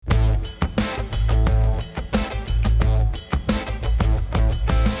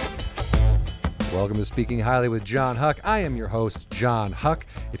Welcome to Speaking Highly with John Huck. I am your host, John Huck.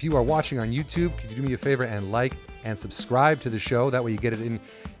 If you are watching on YouTube, could you do me a favor and like and subscribe to the show? That way you get it in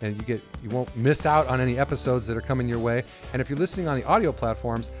and you won't miss out on any episodes that are coming your way. And if you're listening on the audio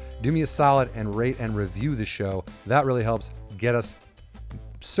platforms, do me a solid and rate and review the show. That really helps get us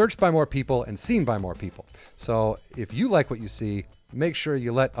searched by more people and seen by more people. So if you like what you see, make sure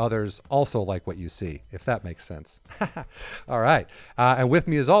you let others also like what you see, if that makes sense. All right. And with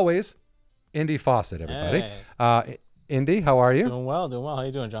me as always, Indy Fawcett, everybody. Hey. Indy, how are you? Doing well. How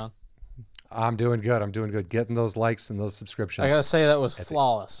you doing, John? I'm doing good. Getting those likes and those subscriptions. I gotta say that was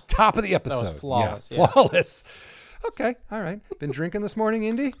flawless. Top of the episode. That was flawless. Yeah. Flawless. Okay. All right. Been drinking this morning,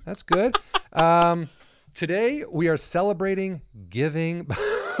 Indy. That's good. Today we are celebrating giving.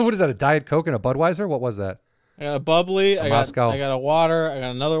 What is that? A Diet Coke and a Budweiser? What was that? I got a bubbly. I Moscow. got a water. I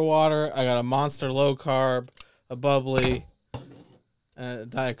got another water. I got a Monster low carb, a bubbly, and a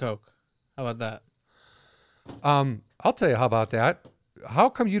Diet Coke. How about that? I'll tell you how about that. How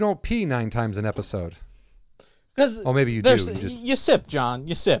come you don't pee 9 times an episode? Because Maybe you do. You sip, John.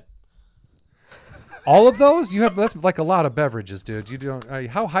 You sip. All of those? That's like a lot of beverages, dude. You don't.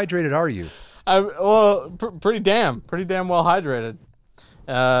 How hydrated are you? Pretty damn well hydrated.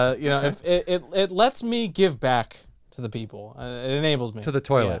 If it lets me give back to the people. It enables me To the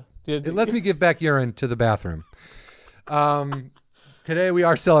toilet. Yeah. It lets me give back urine to the bathroom. Today we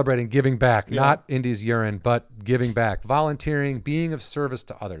are celebrating giving back, not Indy's urine, but giving back, volunteering, being of service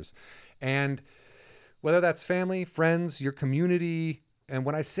to others. And whether that's family, friends, your community, and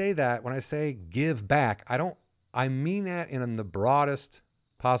when I say give back, I mean that in the broadest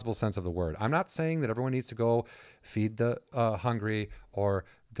possible sense of the word. I'm not saying that everyone needs to go feed the hungry or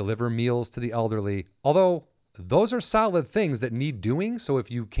deliver meals to the elderly, although those are solid things that need doing. So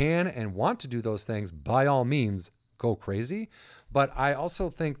if you can and want to do those things, by all means, go crazy. But I also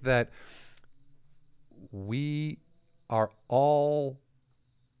think that we are all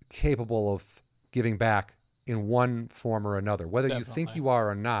capable of giving back in one form or another, whether you think you are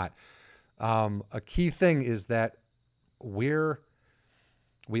or not. A key thing is that we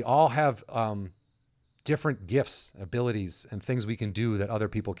all have different gifts, abilities, and things we can do that other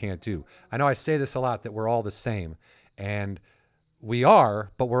people can't do. I know I say this a lot, that we're all the same, and we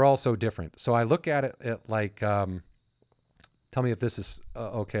are, but we're also different. So I look at it like, tell me if this is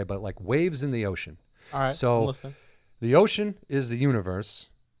okay, but like waves in the ocean. All right, so I'm listening. The ocean is the universe,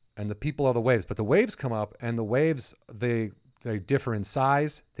 and the people are the waves. But the waves come up, and the waves, they differ in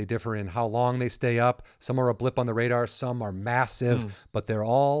size. They differ in how long they stay up. Some are a blip on the radar. Some are massive, but they're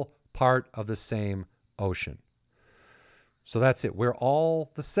all part of the same ocean. So that's it. We're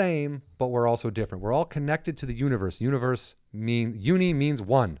all the same, but we're also different. We're all connected to the universe. Uni means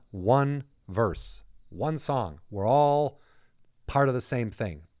one verse, one song. We're all part of the same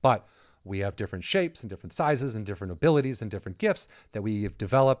thing, but we have different shapes and different sizes and different abilities and different gifts that we have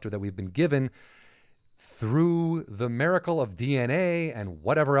developed or that we've been given through the miracle of DNA and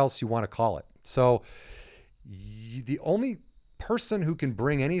whatever else you want to call it. So the only person who can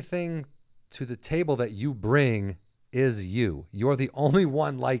bring anything to the table that you bring is you. You're the only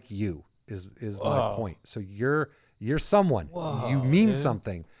one like you is my point. So you're someone. Whoa, you mean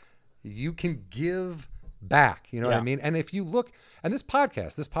something. You can give back. You know what I mean? And if you look, and this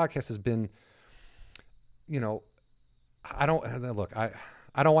podcast has been, I don't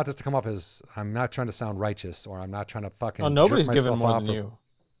want this to come off as I'm not trying to sound righteous or I'm not trying to fucking. Oh, nobody's jerk giving myself more off than or you.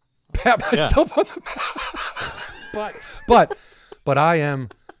 Pat myself on the back. But I am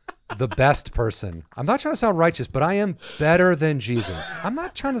the best person. I'm not trying to sound righteous, but I am better than Jesus. I'm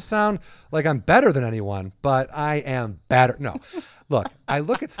not trying to sound like I'm better than anyone, but I am better. No. Look, I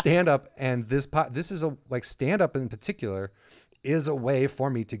look at stand-up, and this is stand-up in particular is a way for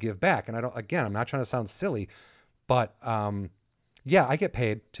me to give back. And I'm not trying to sound silly, but I get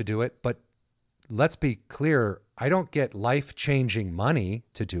paid to do it. But let's be clear, I don't get life-changing money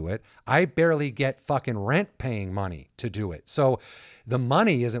to do it. I barely get fucking rent-paying money to do it. So the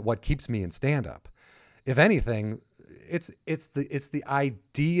money isn't what keeps me in stand-up. If anything, it's the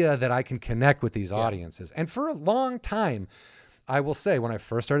idea that I can connect with these audiences. And for a long time, I will say, when I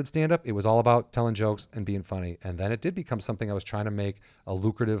first started stand-up, it was all about telling jokes and being funny. And then it did become something I was trying to make a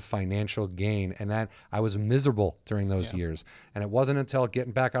lucrative financial gain. And that I was miserable during those years. And it wasn't until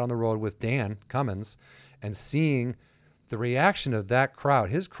getting back out on the road with Dan Cummins and seeing the reaction of that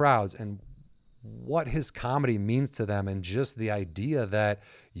crowd, his crowds, and what his comedy means to them, and just the idea that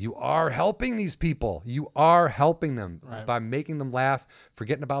you are helping these people. You are helping them by making them laugh,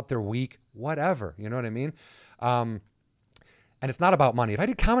 forgetting about their week, whatever. You know what I mean? And it's not about money. If I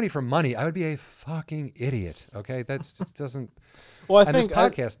did comedy for money, I would be a fucking idiot. Okay, that's just doesn't. Well, this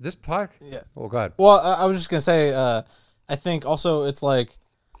podcast. Yeah. Oh, God. Well, I was just gonna say, I think also it's like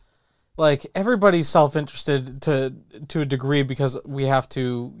everybody's self-interested to a degree because we have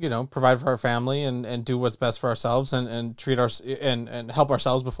to, provide for our family and do what's best for ourselves and treat and help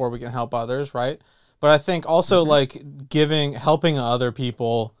ourselves before we can help others, right? But I think also like helping other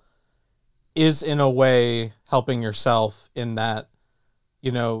people is in a way helping yourself in that,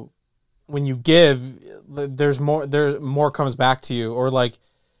 when you give, there more comes back to you, or like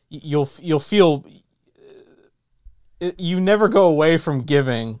you'll feel, you never go away from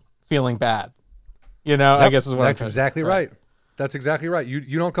giving feeling bad, I guess is what that's exactly right. That's exactly right.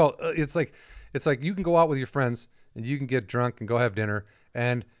 You don't go, it's like you can go out with your friends and you can get drunk and go have dinner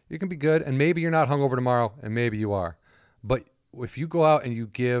and you can be good. And maybe you're not hungover tomorrow and maybe you are, but if you go out and you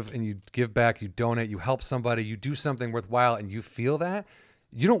give back, you donate, you help somebody, you do something worthwhile and you feel that,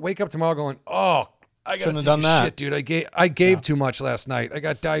 you don't wake up tomorrow going, oh, I gotta take a shit, dude. I gave too much last night. I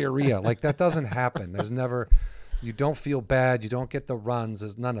got diarrhea. Like that doesn't happen. There's never, you don't feel bad. You don't get the runs.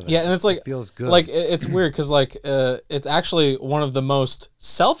 There's none of that. Yeah. And it's like, it feels good. Like it's weird. Cause like, it's actually one of the most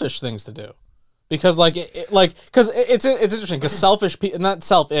selfish things to do. Because it's interesting because selfish people, not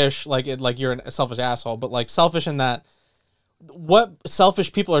selfish, like you're a selfish asshole, but like selfish in that what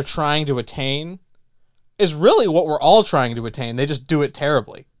selfish people are trying to attain is really what we're all trying to attain. They just do it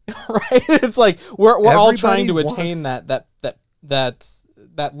terribly, right? It's like we're all trying to attain that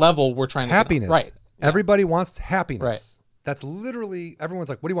level. We're trying to happiness, right? Yeah. Everybody wants happiness. Right. That's literally everyone's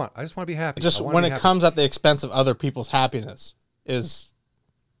like, what do you want? I just want to be happy. Just when it comes at the expense of other people's happiness is,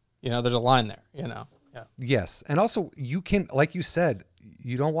 there's a line there. Yeah. Yes, and also you can, like you said,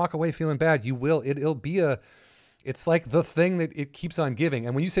 you don't walk away feeling bad. You will. It'll be it's like the thing that it keeps on giving.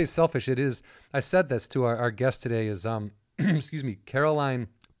 And when you say selfish, it is, I said this to our guest today is, excuse me, Caroline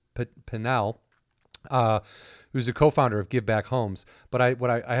Pinnell, who's a co-founder of Give Back Homes. But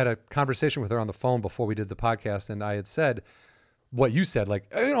I had a conversation with her on the phone before we did the podcast. And I had said what you said,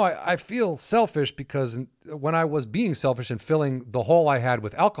 like, I feel selfish because when I was being selfish and filling the hole I had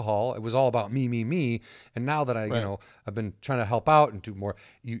with alcohol, it was all about me. And now that I've been trying to help out and do more,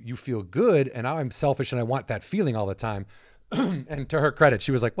 you feel good. And now I'm selfish and I want that feeling all the time. And to her credit,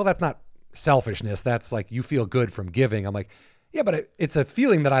 she was like, well, that's not selfishness. That's like, you feel good from giving. I'm like, yeah, but it's a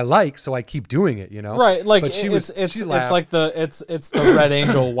feeling that I like. So I keep doing it, Right. Like but it's like it's the red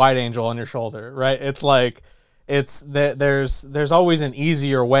angel, white angel on your shoulder, right? It's like, there's always an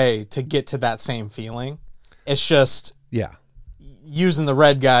easier way to get to that same feeling. It's just using the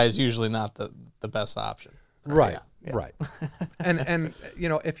red guy is usually not the best option. Right. Right. and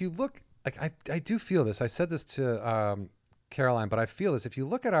if you look, like I do feel this. I said this to Caroline, but I feel this. If you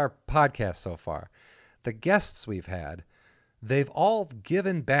look at our podcast so far, the guests we've had, they've all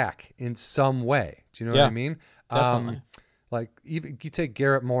given back in some way. Do you know what I mean? Definitely. Like even you take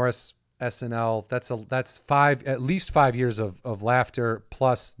Garrett Morris, SNL, that's at least 5 years of laughter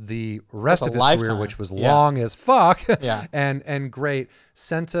plus the rest of his career, which was long as fuck. and great.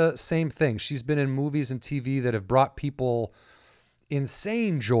 Senta, same thing. She's been in movies and TV that have brought people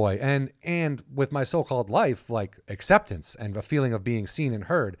insane joy and with My So-Called Life, like acceptance and a feeling of being seen and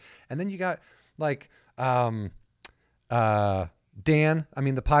heard. And then you got like Dan, I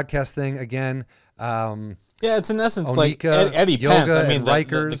mean the podcast thing again. Yeah, it's in essence Onika, like Eddie Pence. I mean,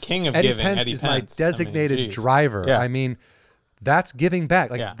 the king of Eddie giving. Pence Eddie is Pence. my designated driver. Yeah. I mean, that's giving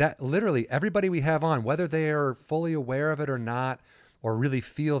back. Like that. Literally, everybody we have on, whether they are fully aware of it or not, or really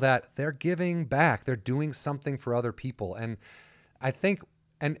feel that, they're giving back. They're doing something for other people, and I think,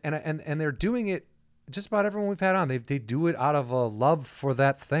 and they're doing it. Just about everyone we've had on, they do it out of a love for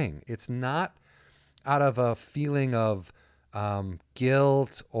that thing. It's not out of a feeling of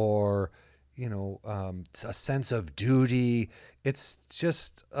guilt or a sense of duty. It's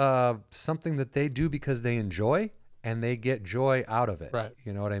just something that they do because they enjoy and they get joy out of it. Right.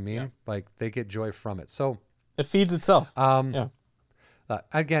 You know what I mean? Yeah. Like they get joy from it. So it feeds itself.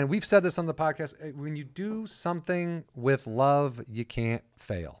 Again, we've said this on the podcast. When you do something with love, you can't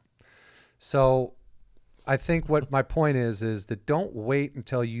fail. So I think what my point is that don't wait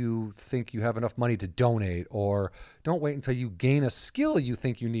until you think you have enough money to donate, or don't wait until you gain a skill you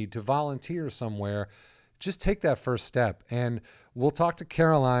think you need to volunteer somewhere. Just take that first step. And we'll talk to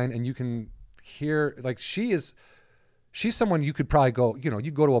Caroline, and you can hear, like, she's someone you could probably go,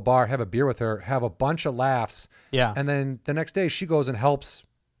 you go to a bar, have a beer with her, have a bunch of laughs. Yeah. And then the next day she goes and helps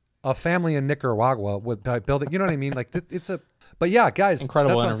a family in Nicaragua with building, you know what I mean? Like but yeah, guys,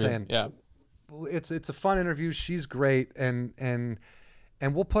 incredible that's interview. What I'm saying. Yeah. It's a fun interview. She's great. And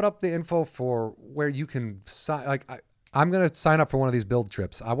we'll put up the info for where you can sign. Like I'm going to sign up for one of these build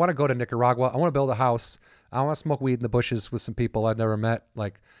trips. I want to go to Nicaragua. I want to build a house. I want to smoke weed in the bushes with some people I've never met.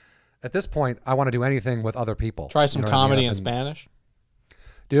 Like, at this point, I want to do anything with other people. Try some comedy in Spanish.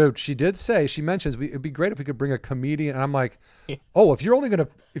 Dude, she did say, she mentions it'd be great if we could bring a comedian. And I'm like, oh, if you're only gonna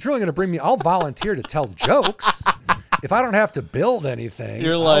bring me, I'll volunteer to tell jokes. If I don't have to build anything,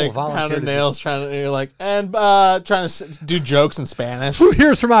 you're like pounding nails, trying to do jokes in Spanish. Who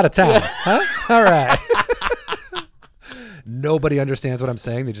here's from out of town? Huh? All right. Nobody understands what I'm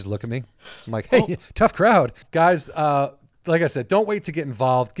saying. They just look at me. I'm like, hey, tough crowd, guys. Like I said, don't wait to get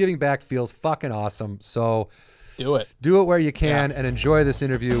involved. Giving back feels fucking awesome. So. Do it where you can, and enjoy this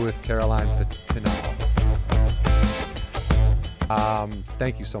interview with Caroline Pinal.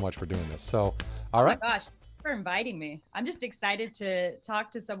 Thank you so much for doing this. So, all right. Oh my gosh, thanks for inviting me. I'm just excited to talk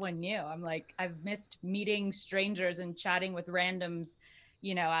to someone new. I'm like, I've missed meeting strangers and chatting with randoms,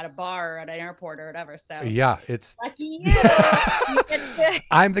 at a bar or at an airport or whatever. So yeah, it's lucky you.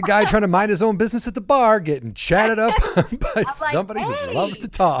 I'm the guy trying to mind his own business at the bar, getting chatted up by somebody who loves to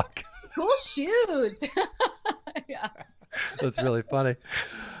talk. Cool shoes. Yeah. That's really funny.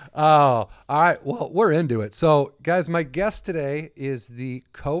 Oh, all right. Well, we're into it. So, guys, my guest today is the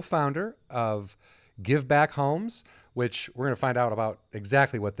co-founder of Give Back Homes, which we're going to find out about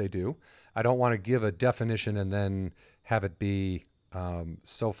exactly what they do. I don't want to give a definition and then have it be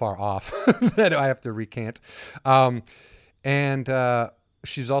so far off that I have to recant. And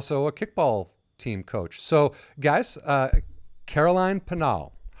she's also a kickball team coach. So, guys, Caroline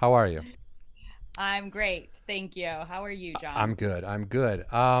Pinal. How are you? I'm great. Thank you. How are you, John? I'm good.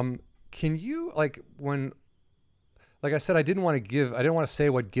 Can you, like I said, I didn't want to say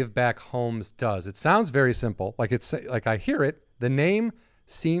what Give Back Homes does. It sounds very simple. Like I hear it. The name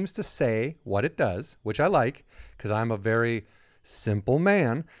seems to say what it does, which I like because I'm a very simple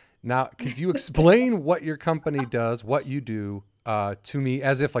man. Now, could you explain what your company does, what you do to me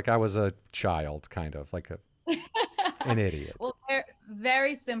as if like I was a child, kind of like an idiot? Well,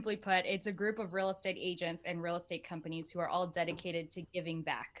 very simply put, it's a group of real estate agents and real estate companies who are all dedicated to giving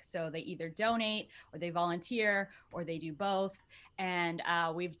back. So they either donate or they volunteer or they do both. And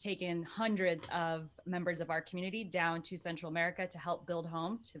we've taken hundreds of members of our community down to Central America to help build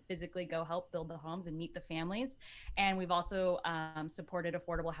homes, to physically go help build the homes and meet the families. And we've also supported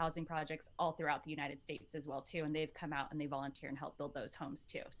affordable housing projects all throughout the United States as well, too. And they've come out and they volunteer and help build those homes,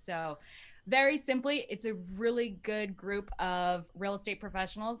 too. So very simply, it's a really good group of real estate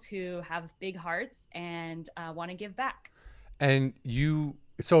professionals who have big hearts and want to give back. And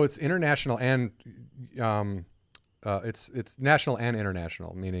so it's international and it's national and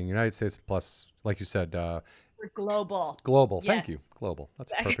international, meaning United States plus, like you said, we're global. Global. Yes. Thank you. Global.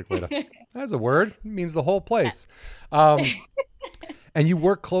 That's a perfect way to. That's a word. It means the whole place. And you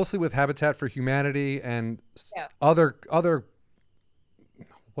work closely with Habitat for Humanity and other.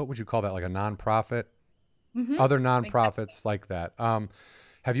 What would you call that? Like a nonprofit? Mm-hmm. Other nonprofits like that.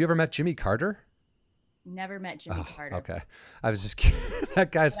 Have you ever met Jimmy Carter? Never met Jimmy Carter. Okay. I was just kidding.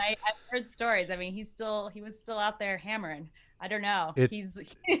 That guy's. I've heard stories. I mean, he was still out there hammering. I don't know.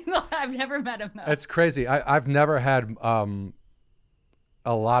 I've never met him though. It's crazy. I've never had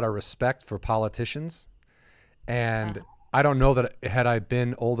a lot of respect for politicians, and I don't know that had I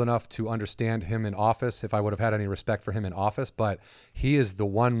been old enough to understand him in office, if I would have had any respect for him in office. But he is the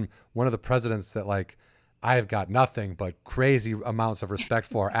one of the presidents that like I have got nothing but crazy amounts of respect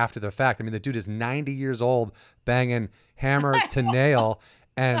for after the fact. I mean, the dude is 90 years old, banging hammer to nail,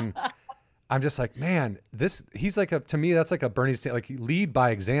 and I'm just like, man, he's like to me, that's like a Bernie Sanders, like lead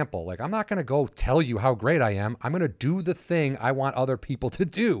by example. Like, I'm not going to go tell you how great I am. I'm going to do the thing I want other people to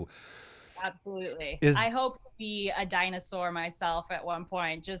do. Absolutely. I hope to be a dinosaur myself at one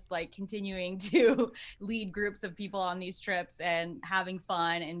point, just like continuing to lead groups of people on these trips and having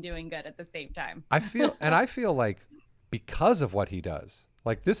fun and doing good at the same time. I feel like because of what he does,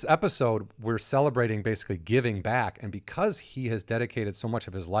 like this episode, we're celebrating basically giving back. And because he has dedicated so much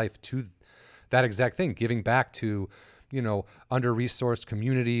of his life to that exact thing, giving back to, under-resourced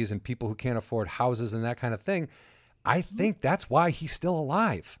communities and people who can't afford houses and that kind of thing, I think that's why he's still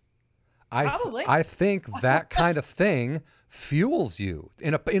alive. Probably. I think that kind of thing fuels you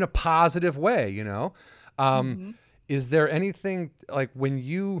in a positive way, Mm-hmm. Is there anything like when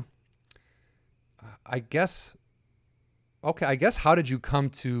you, I guess, how did you come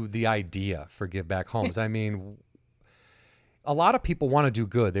to the idea for Give Back Homes? I mean, a lot of people want to do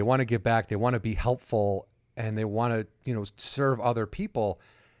good. They want to give back. They want to be helpful and they want to, serve other people.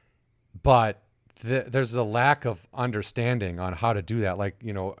 But there's a lack of understanding on how to do that. Like,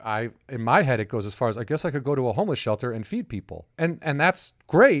 in my head, it goes as far as, I guess I could go to a homeless shelter and feed people. And that's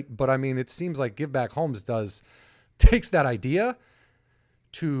great. But I mean, it seems like Give Back Homes does takes that idea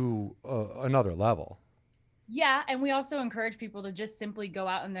to another level. Yeah, and we also encourage people to just simply go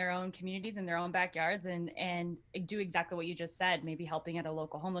out in their own communities, in their own backyards, and do exactly what you just said, maybe helping at a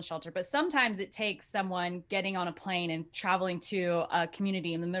local homeless shelter. But sometimes it takes someone getting on a plane and traveling to a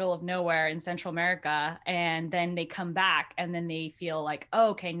community in the middle of nowhere in Central America, and then they come back and then they feel like,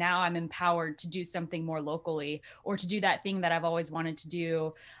 oh, okay, now I'm empowered to do something more locally, or to do that thing that I've always wanted to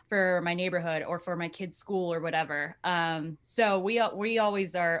do for my neighborhood or for my kids' school or whatever. So we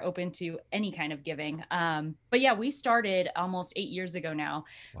always are open to any kind of giving. But yeah, we started almost 8 years ago now.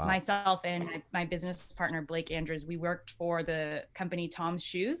 Wow. Myself and my business partner, Blake Andrews, we worked for the company Tom's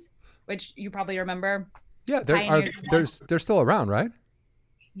Shoes, which you probably remember. Yeah, they're still around, right?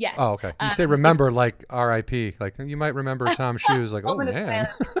 Yes. Oh, okay. You say remember like R.I.P. Like you might remember Tom's Shoes. Like, oh man.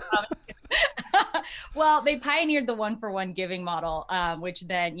 Well, they pioneered the one-for-one giving model, which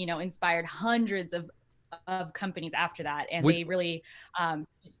then inspired hundreds of companies after that, and they really.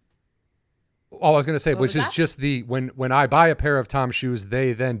 I was going to say, which is just when I buy a pair of Tom's shoes,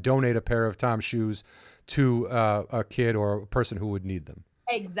 they then donate a pair of Tom's shoes to a kid or a person who would need them.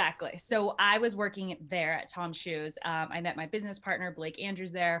 Exactly. So I was working there at Tom's Shoes. I met my business partner, Blake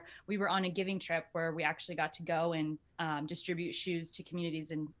Andrews, there. We were on a giving trip where we actually got to go and distribute shoes to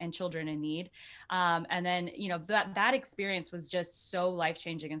communities and children in need. And then, that experience was just so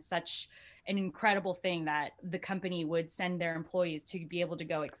life-changing and such an incredible thing that the company would send their employees to be able to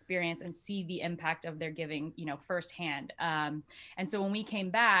go experience and see the impact of their giving, firsthand. And so when we came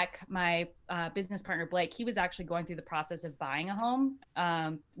back, my business partner, Blake, he was actually going through the process of buying a home,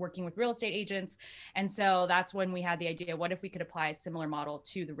 working with real estate agents. And so that's when we had the idea, what if we could apply a similar model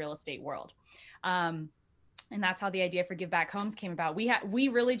to the real estate world? And that's how the idea for Give Back Homes came about. We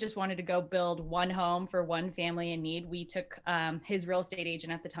really just wanted to go build one home for one family in need. We took his real estate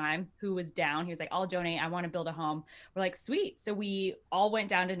agent at the time, who was down. He was like, I'll donate. I want to build a home. We're like, sweet. So we all went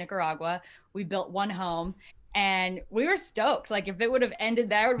down to Nicaragua. We built one home. And we were stoked. Like if it would have ended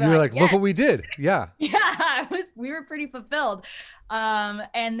there, you were like, look what we did. Yeah. Yeah, we were pretty fulfilled.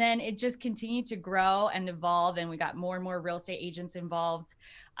 And then it just continued to grow and evolve, and we got more and more real estate agents involved.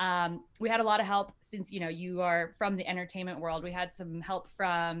 We had a lot of help since, you are from the entertainment world. We had some help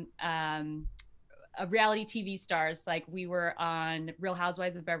from reality TV stars. Like we were on Real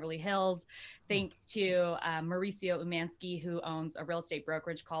Housewives of Beverly Hills, thanks to Mauricio Umansky, who owns a real estate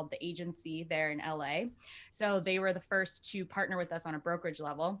brokerage called The Agency there in LA. So they were the first to partner with us on a brokerage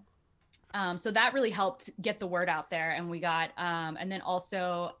level. So that really helped get the word out there. And we got, and then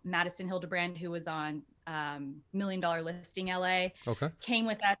also Madison Hildebrand, who was on $1 Million Listing LA, came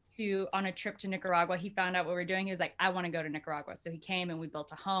with us on a trip to Nicaragua. He found out what we were doing. He was like, I want to go to Nicaragua. So he came and we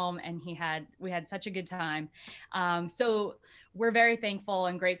built a home, and we had such a good time. So we're very thankful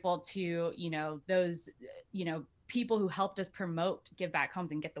and grateful to, those, people who helped us promote Give Back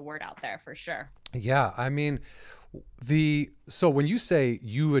Homes and get the word out there for sure. Yeah. I mean, so when you say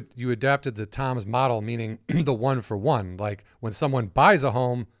you adapted the Tom's model, meaning the one for one, like when someone buys a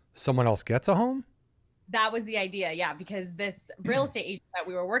home, someone else gets a home? That was the idea, yeah, because this real estate agent that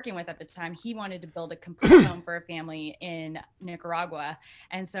we were working with at the time, he wanted to build a complete home for a family in Nicaragua.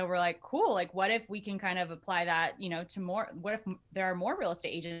 And so we're like, cool, like what if we can kind of apply that, to more, what if there are more real estate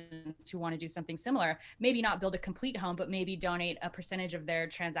agents who want to do something similar? Maybe not build a complete home, but maybe donate a percentage of their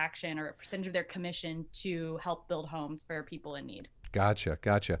transaction or a percentage of their commission to help build homes for people in need. Gotcha.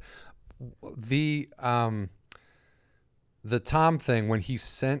 The Tom thing, when he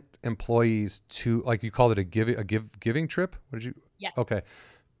sent employees to, like you called it a giving trip. What did you? Yeah. Okay.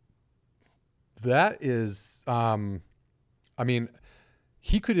 That is,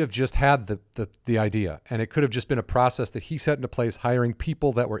 he could have just had the idea, and it could have just been a process that he set into place, hiring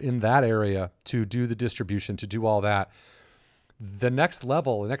people that were in that area to do the distribution, to do all that. The next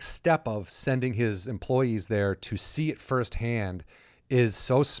level, the next step of sending his employees there to see it firsthand is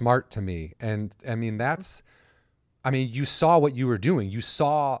so smart to me. And you saw what you were doing. You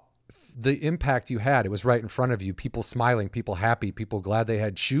saw the impact you had. It was right in front of you. People smiling, people happy, people glad they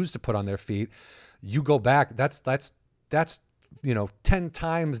had shoes to put on their feet. You go back, that's 10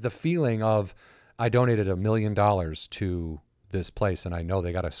 times the feeling of, I donated $1 million to this place and I know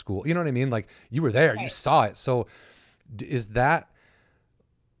they got a school. You know what I mean? Like you were there, you saw it. So is that's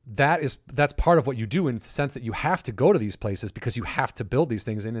part of what you do, in the sense that you have to go to these places because you have to build these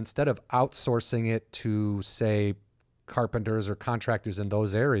things. And instead of outsourcing it to, say, carpenters or contractors in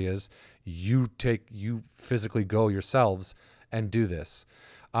those areas, you physically go yourselves and do this.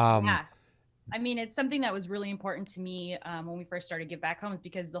 I mean, it's something that was really important to me when we first started Give Back Homes,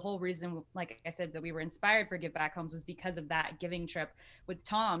 because the whole reason, like I said, that we were inspired for Give Back Homes was because of that giving trip with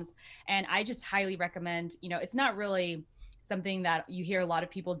Tom's. And I just highly recommend, it's not really something that you hear a lot of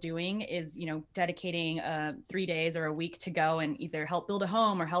people doing, is, dedicating 3 days or a week to go and either help build a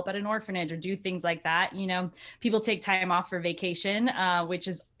home or help at an orphanage or do things like that. People take time off for vacation, which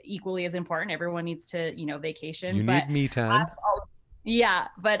is equally as important. Everyone needs to, vacation. You need me time. Yeah,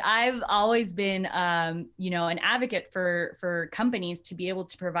 but I've always been, an advocate for companies to be able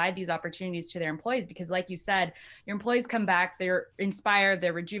to provide these opportunities to their employees, because, like you said, your employees come back, they're inspired,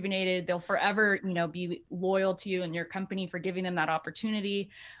 they're rejuvenated, they'll forever, be loyal to you and your company for giving them that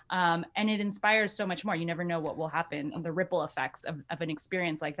opportunity, and it inspires so much more. You never know what will happen, and the ripple effects of an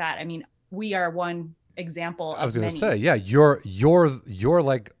experience like that. I mean, we are one example. I was going to say, yeah, you're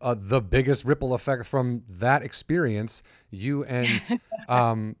like the biggest ripple effect from that experience. You and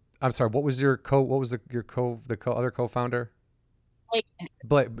I'm sorry, what was your other co-founder? Blake.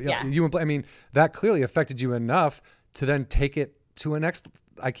 Yeah. You and Blake, I mean, that clearly affected you enough to then take it to a next.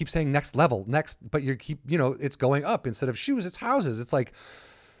 I keep saying next level, but you keep, it's going up. Instead of shoes, it's houses. It's like,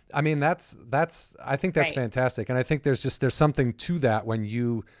 I mean, that's I think that's fantastic, and I think there's something to that when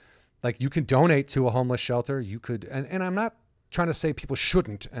you. Like, you can donate to a homeless shelter. You could, and I'm not trying to say people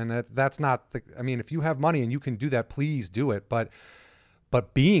shouldn't, and that's not I mean, if you have money and you can do that, please do it. But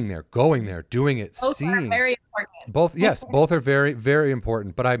being there, going there, doing it, both seeing are very important. Both are very, very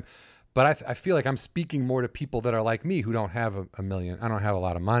important. But I feel like I'm speaking more to people that are like me, who don't have a million. I don't have a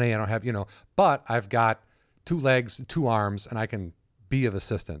lot of money. I don't have, but I've got 2 legs, 2 arms, and I can be of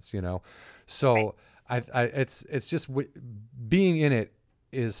assistance. So it's just being in it.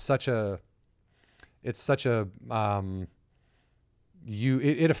 Is such a it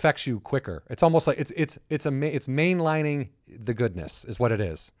affects you quicker. It's almost like it's mainlining the goodness is what it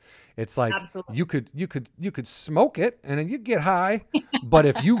is. It's like Absolutely. you could smoke it and then you get high, but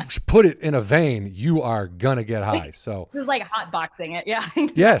if you put it in a vein, you are gonna get high. So this is like hot boxing it. Yeah.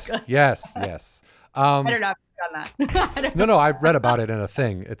 Yes. I don't know if you've done that. No, I've read about it in a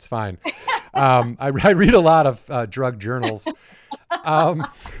thing. It's fine. I read a lot of drug journals. Have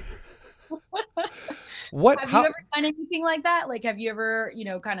you ever done anything like that? Like, have you ever,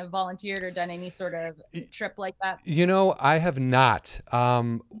 kind of volunteered or done any sort of trip like that? I have not.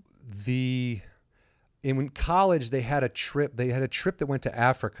 In college, they had a trip that went to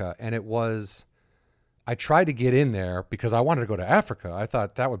Africa, and I tried to get in there because I wanted to go to Africa. I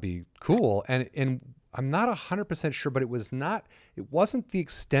thought that would be cool. And I'm not 100% sure, but it wasn't the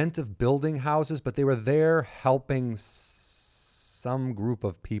extent of building houses, but they were there helping some group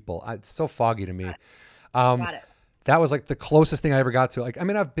of people. It's so foggy to me. Got it. That was like the closest thing I ever got to. Like, I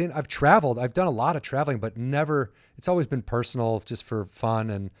mean, I've traveled, I've done a lot of traveling, but never, it's always been personal, just for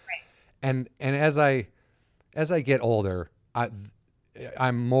fun. And as I get older,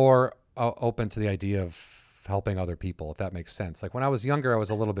 I'm more open to the idea of helping other people, if that makes sense. Like, when I was younger, I was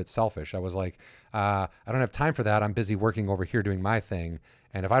a little bit selfish. I was like, I don't have time for that. I'm busy working over here doing my thing.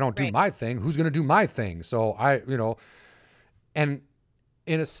 And if I don't do my thing, who's going to do my thing? So and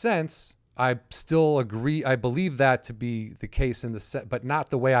in a sense, I still agree. I believe that to be the case but not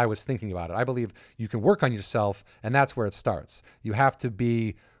the way I was thinking about it. I believe you can work on yourself, and that's where it starts. You have to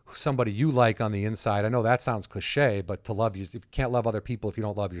be somebody you like on the inside. I know that sounds cliche, but to love you, if you can't love other people if you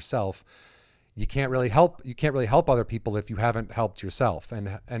don't love yourself, you can't really help other people if you haven't helped yourself.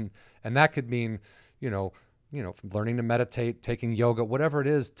 And that could mean, learning to meditate, taking yoga, whatever it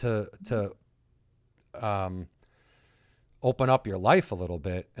is to open up your life a little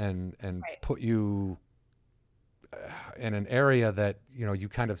bit and put you in an area that, you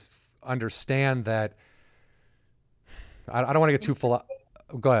kind of understand that. I don't want to get too full.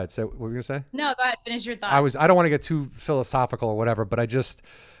 Go ahead. So what were you gonna say? No, go ahead. Finish your thought. I don't want to get too philosophical or whatever, but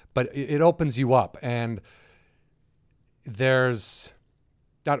it opens you up, and there's,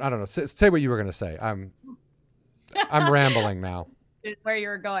 I don't know. Say what you were gonna say. I'm rambling now. Where you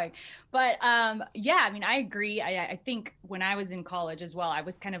were going. But yeah, I mean, I agree. I think when I was in college as well, I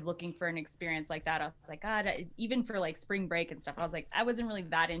was kind of looking for an experience like that. I was like, God, even for like spring break and stuff, I was like, I wasn't really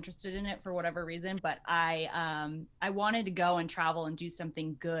that interested in it for whatever reason, but I wanted to go and travel and do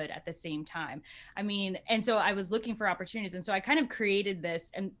something good at the same time. I mean, and so I was looking for opportunities. And so I kind of created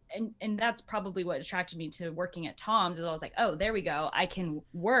this, and that's probably what attracted me to working at Tom's, is I was like, oh, there we go. I can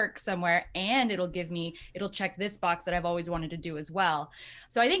work somewhere and it'll check this box that I've always wanted to do as well.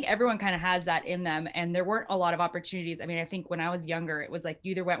 So I think everyone kind of has that in them, and there weren't a lot of opportunities. I mean, I think when I was younger, it was like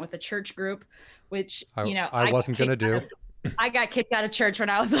you either went with a church group, which, I wasn't going to do. I got kicked out of church when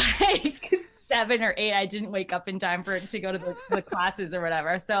I was like 7 or 8. I didn't wake up in time to go to the classes or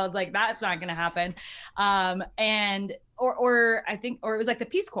whatever. So I was like, that's not going to happen. And or I think, or it was like the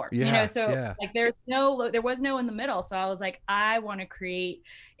Peace Corps, Yeah, so yeah. like there was no in the middle. So I was like, I want to create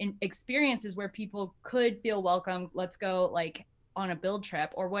experiences where people could feel welcome. Let's go like on a build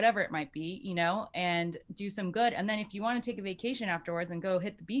trip or whatever it might be, and do some good. And then if you want to take a vacation afterwards and go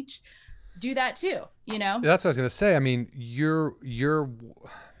hit the beach, do that too, That's what I was gonna say. I mean, your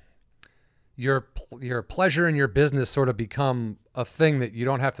pleasure and your business sort of become a thing that you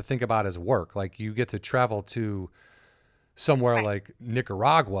don't have to think about as work. Like you get to travel to somewhere Right. like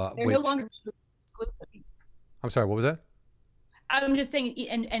Nicaragua. They're no longer exclusive. I'm sorry, what was that? I'm just saying,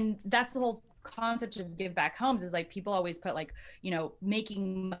 and that's the whole concept of give back homes is like people always put like,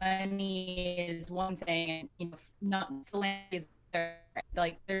 making money is one thing, and not philanthropy is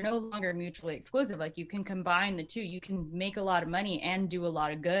like they're no longer mutually exclusive. Like you can combine the two. You can make a lot of money and do a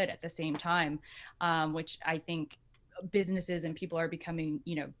lot of good at the same time, which I think businesses and people are becoming,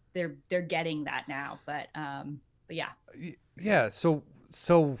 they're getting that now. But yeah. Yeah. So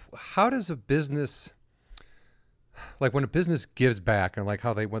how does a business, like when a business gives back, and like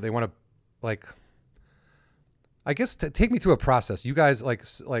when they want to, like, I guess take me through a process. You guys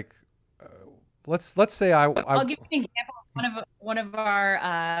let's say I'll give you an example. One of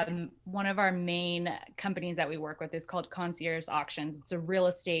our main companies that we work with is called Concierge Auctions. It's a real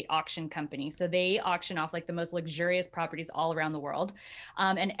estate auction company. So they auction off like the most luxurious properties all around the world.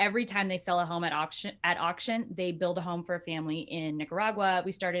 And every time they sell a home at auction, they build a home for a family in Nicaragua.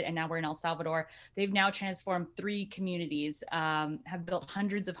 We started, and now we're in El Salvador. They've now transformed 3 communities, have built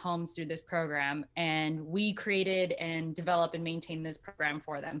hundreds of homes through this program. And we created and develop and maintain this program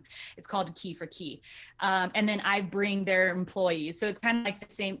for them. It's called Key for Key. And then I bring their employees. So it's kind of like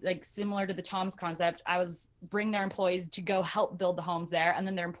the same, like similar to the Tom's concept. I bring their employees to go help build the homes there. And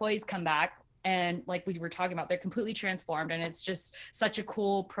then their employees come back. And like we were talking about, they're completely transformed. And it's just such a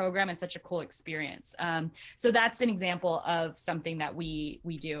cool program and such a cool experience. So that's an example of something that we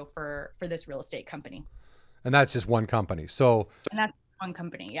do for this real estate company. And that's just one company. So And that's one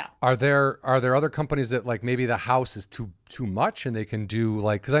company. Yeah. are there other companies that like maybe the house is too much and they can do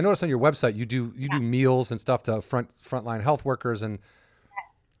like, because I noticed on your website you do meals and stuff to frontline health workers, and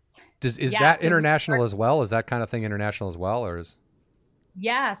is that so international as well? Is that kind of thing international as well, or is?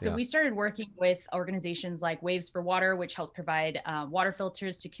 Yeah, so we started working with organizations like Waves for Water, which helps provide water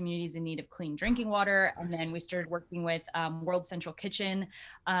filters to communities in need of clean drinking water. And then we started working with World Central Kitchen,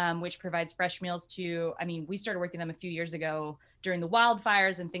 which provides fresh meals we started working with them a few years ago during the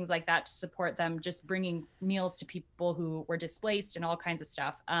wildfires and things like that to support them, just bringing meals to people who were displaced and all kinds of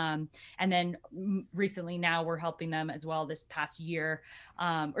stuff. And then recently now we're helping them as well this past year,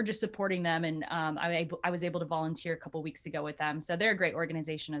 or just supporting them. And I was able to volunteer a couple weeks ago with them. So they're a great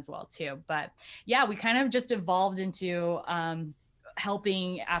organization as well too. But yeah, we kind of just evolved into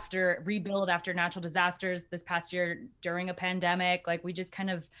helping rebuild after natural disasters this past year during a pandemic. Like we just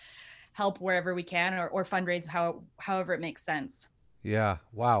kind of help wherever we can, or fundraise however it makes sense. Yeah.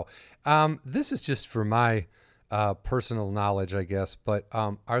 Wow. This is just for my personal knowledge, I guess, but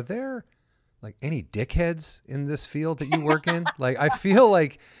are there like any dickheads in this field that you work in? Like, I feel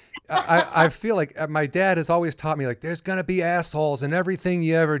like my dad has always taught me, like, there's going to be assholes in everything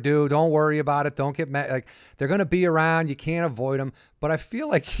you ever do. Don't worry about it. Don't get mad. Like, they're going to be around. You can't avoid them. But I feel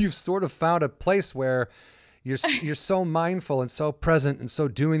like you've sort of found a place where you're so mindful and so present and so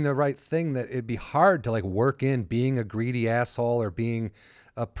doing the right thing that it'd be hard to like work in being a greedy asshole or being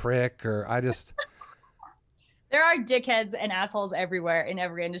a prick, or There are dickheads and assholes everywhere in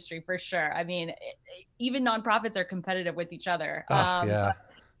every industry, for sure. I mean, even nonprofits are competitive with each other. yeah.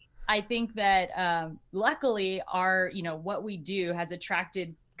 I think that luckily what we do has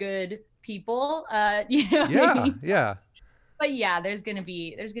attracted good people. Yeah. But yeah, there's gonna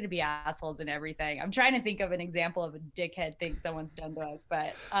be assholes in everything. I'm trying to think of an example of a dickhead thing someone's done to us,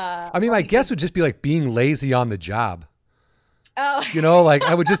 but I mean, my guess would just be like being lazy on the job. Oh, Like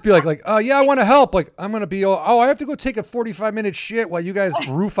I would just be like, oh yeah, I want to help. Like I'm gonna be, I have to go take a 45-minute shit while you guys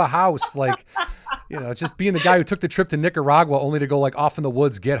roof a house. Like, just being the guy who took the trip to Nicaragua only to go like off in the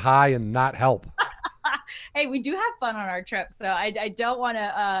woods, get high, and not help. Hey, we do have fun on our trip, so I don't want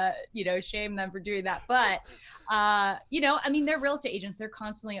to shame them for doing that. But they're real estate agents. They're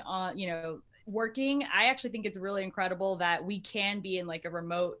constantly on working. I actually think it's really incredible that we can be in like a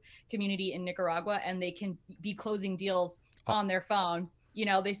remote community in Nicaragua and they can be closing deals on their phone.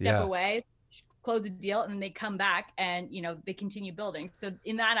 They step away, close a deal, and then they come back and they continue building. So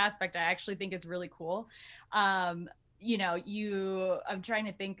in that aspect, I actually think it's really cool. I'm trying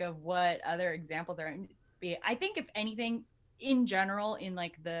to think of what other examples are. I think if anything, in general, in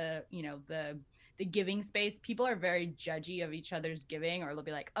like the, you know, the giving space, people are very judgy of each other's giving, or they'll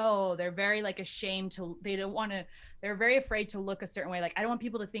be like, oh, they're very like ashamed to, they don't want to, they're very afraid to look a certain way. Like, I don't want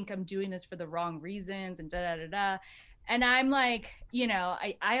people to think I'm doing this for the wrong reasons and da da da da. And I'm like, you know,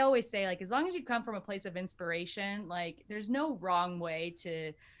 I always say, like, as long as you come from a place of inspiration, like there's no wrong way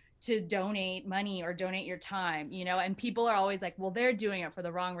to donate money or donate your time, you know. And people are always like, well, they're doing it for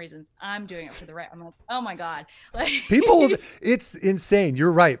the wrong reasons, I'm doing it for the right. I'm like, oh my God. Like, People, it's insane.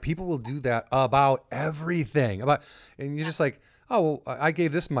 You're right. People will do that about everything. And you're just like, oh, well, I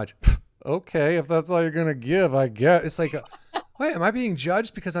gave this much. Okay, if that's all you're gonna give, I get. It's like, wait, am I being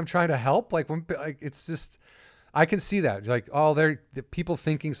judged because I'm trying to help? Like, it's just, I can see that. Like, oh, they're the people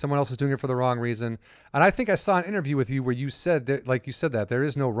thinking someone else is doing it for the wrong reason. And I think I saw an interview with you where you said that, like you said, that there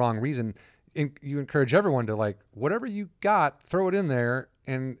is no wrong reason. You encourage everyone to, like, whatever you got, throw it in there.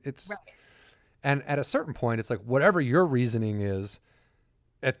 And it's, right. and at a certain point, it's like, whatever your reasoning is,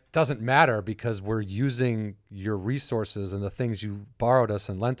 it doesn't matter because we're using your resources and the things you borrowed us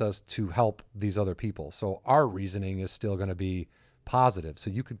and lent us to help these other people. So our reasoning is still going to be positive.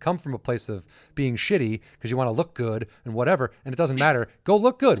 So you could come from a place of being shitty because you want to look good and whatever, and it doesn't matter. Go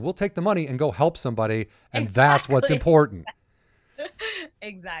look good. We'll take the money and go help somebody, and that's what's important.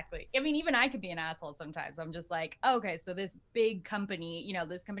 Exactly. I mean, even I could be an asshole sometimes. I'm just like, okay, so this big company, you know,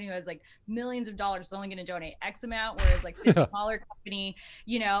 this company who has like millions of dollars is only going to donate X amount, whereas like this smaller company,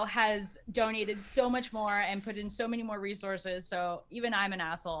 you know, has donated so much more and put in so many more resources. So even I'm an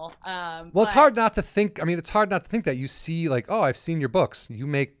asshole. Well, it's hard not to think. I mean, it's hard not to think that you see, like, oh, I've seen your books. You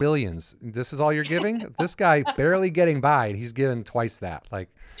make billions. This is all you're giving? This guy barely getting by, and he's given twice that. Like,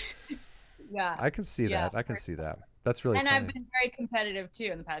 yeah, I can see that. I can see that. That's really and funny. I've been very competitive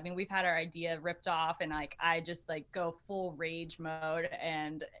too in the past. I mean, we've had our idea ripped off, and like I just like go full rage mode,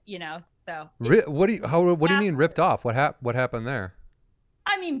 and you know, so What do you mean ripped off? What happened there?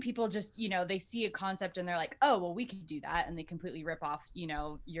 I mean, people just, you know, they see a concept and they're like, oh, well, we could do that, and they completely rip off, you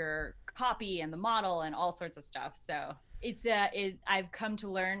know, your copy and the model and all sorts of stuff. So it's I've come to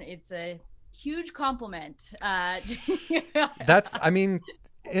learn it's a huge compliment. That's, I mean,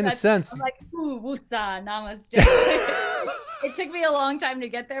 in a sense, I'm like, ooh, wusa, namaste. It took me a long time to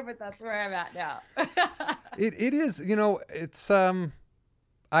get there, but that's where I'm at now. it is, you know, it's I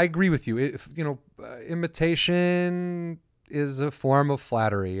agree with you. Imitation is a form of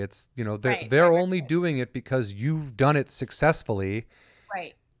flattery. It's, you know, they're only doing it because you've done it successfully,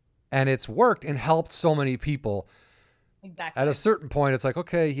 right? And it's worked and helped so many people. Exactly. At a certain point, it's like,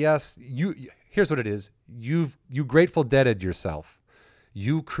 okay, yes, here's what it is. You Grateful Deaded yourself.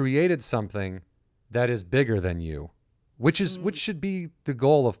 You created something that is bigger than you, which should be the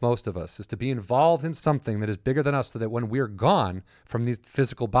goal of most of us, is to be involved in something that is bigger than us, so that when we're gone from these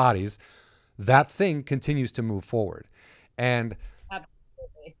physical bodies, that thing continues to move forward. And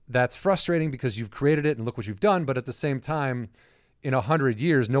absolutely, that's frustrating because you've created it and look what you've done. But at the same time, in 100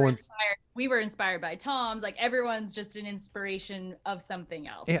 years, we were inspired by Tom's, like everyone's just an inspiration of something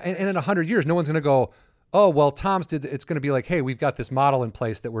else. And in 100 years, no one's going to go, oh, well, Tom's did. It's going to be like, hey, we've got this model in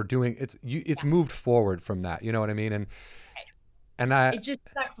place that we're doing. It's moved forward from that. You know what I mean? And it just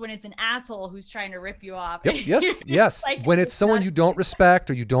sucks when it's an asshole who's trying to rip you off. Yep, yes. Like, when it's someone you don't respect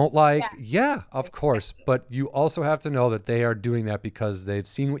or you don't like, yeah, of course. But you also have to know that they are doing that because they've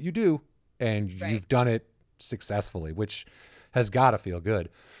seen what you do and you've done it successfully, which has got to feel good.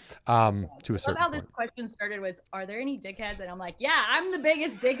 To a certain point. How this question started was, are there any dickheads? And I'm like, yeah, I'm the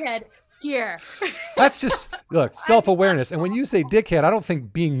biggest dickhead here. That's just, look, self-awareness. And when you say dickhead, I don't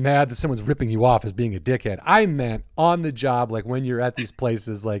think being mad that someone's ripping you off is being a dickhead. I meant on the job, like when you're at these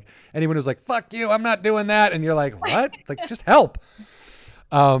places, like anyone who's like, fuck you, I'm not doing that. And you're like, what? Like, just help.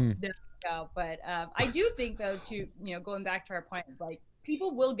 No, but I do think though, going back to our point, like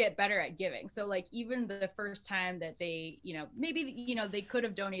people will get better at giving. So like even the first time that they, maybe, they could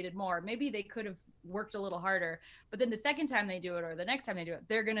have donated more, maybe they could have worked a little harder, but then the second time they do it or the next time they do it,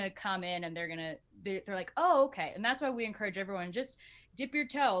 they're going to come in and they're like, oh, okay. And that's why we encourage everyone, just dip your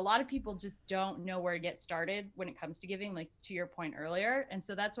toe. A lot of people just don't know where to get started when it comes to giving, like to your point earlier. And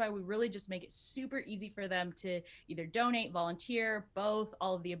so that's why we really just make it super easy for them to either donate, volunteer, both,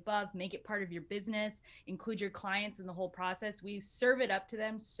 all of the above, make it part of your business, include your clients in the whole process. We serve it up to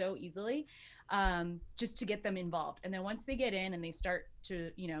them so easily, just to get them involved. And then once they get in and they start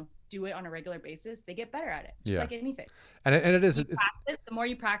to, do it on a regular basis, they get better at it, just like anything. And it is, the more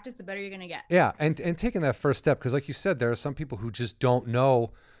you practice, the better you're going to get. Yeah. And taking that first step, because like you said, there are some people who just don't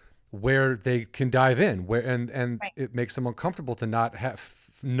know where they can dive in, and it makes them uncomfortable to not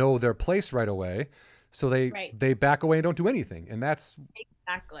know their place right away. So they back away and don't do anything. And that's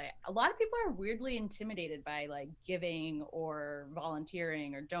Exactly. A lot of people are weirdly intimidated by like giving or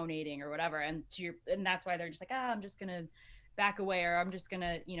volunteering or donating or whatever, and and that's why they're just like, I'm just gonna back away, or I'm just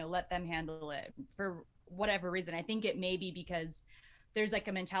gonna, let them handle it for whatever reason. I think it may be because there's like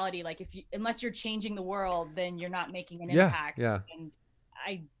a mentality like unless you're changing the world, then you're not making an impact. Yeah. And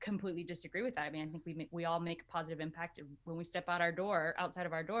I completely disagree with that. I mean, I think we all make a positive impact when we step outside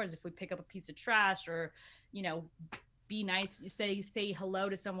of our doors. If we pick up a piece of trash, or be nice, you say hello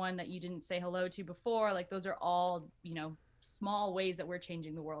to someone that you didn't say hello to before, like those are all small ways that we're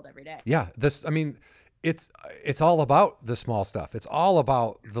changing the world every day. Yeah, it's all about the small stuff. It's all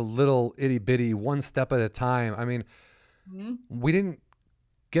about the little itty bitty, one step at a time. I mean, we didn't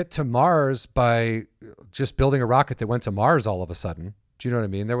get to Mars by just building a rocket that went to Mars all of a sudden. Do you know what I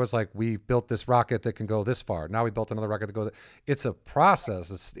mean? There was like, we built this rocket that can go this far. Now we built another rocket that goes. It's a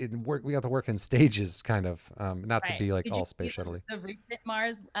process. We have to work in stages, kind of, not to be like all space shuttle. The recent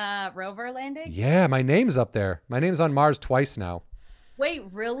Mars rover landing? Yeah, my name's up there. My name's on Mars twice now. Wait,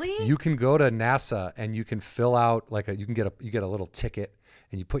 really? You can go to NASA and you can fill out you get a little ticket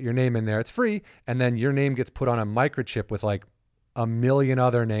and you put your name in there. It's free, and then your name gets put on a microchip with like a million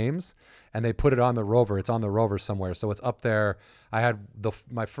other names, and they put it on the rover. It's on the rover somewhere, so it's up there. I had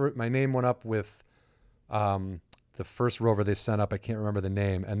my name went up with the first rover they sent up. I can't remember the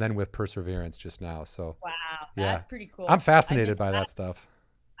name, and then with Perseverance just now. So wow, yeah, that's pretty cool. I'm fascinated by that stuff.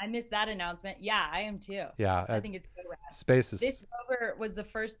 I missed that announcement. Yeah, I am too. Yeah, I think it's so rad. Space is. This rover was the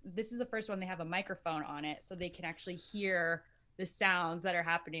first. This is the first one they have a microphone on it, so they can actually hear the sounds that are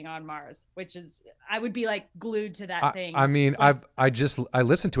happening on Mars, which is, I would be like glued to that thing. I mean, I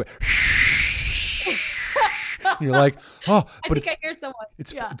listened to it. You're like, oh, but I hear someone.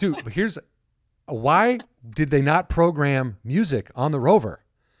 It's dude. But why did they not program music on the rover?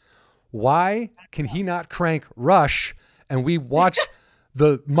 Why can he not crank Rush and we watch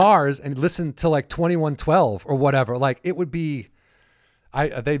the Mars and listen to like 2112 or whatever? Like it would be.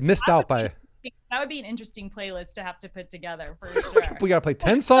 They missed out by. That would be an interesting playlist to have to put together for sure. We got to play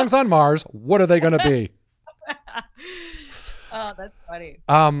 10 songs on Mars. What are they going to be? Oh, that's funny.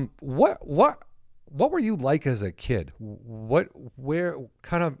 What were you like as a kid?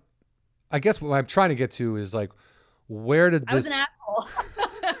 I guess what I'm trying to get to is like, where did this... I was an asshole.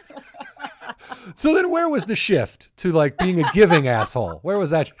 So then where was the shift to like being a giving asshole? Where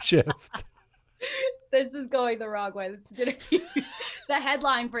was that shift? This is going the wrong way. This is going to be the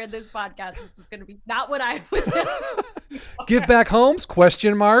headline for this podcast. This is going to be not what I was. Give back homes? ?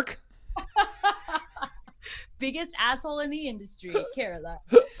 Biggest asshole in the industry, Caroline.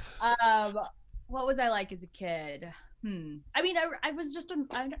 What was I like as a kid? I mean, I was just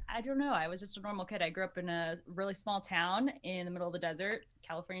I don't know. I was just a normal kid. I grew up in a really small town in the middle of the desert,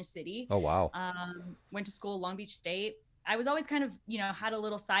 California City. Oh wow. Went to school, Long Beach State. I was always kind of, had a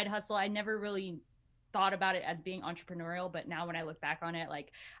little side hustle. I never really thought about it as being entrepreneurial, but now when I look back on it,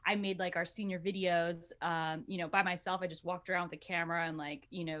 like I made like our senior videos, by myself. I just walked around with a camera and like,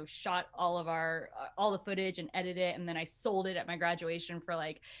 shot all of all the footage and edited it. And then I sold it at my graduation for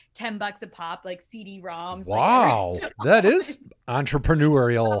like $10 a pop, like CD-ROMs. Wow. Like, that is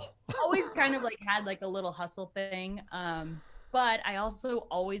entrepreneurial. Always kind of like had like a little hustle thing. But I also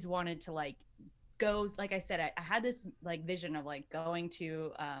always wanted to like go, like I said, I had this like vision of like going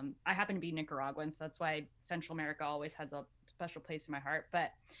to I happen to be Nicaraguan, so that's why Central America always has a special place in my heart.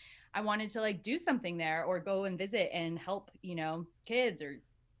 But I wanted to like do something there or go and visit and help, kids or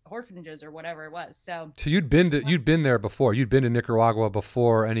orphanages or whatever it was. So you'd been there before. You'd been to Nicaragua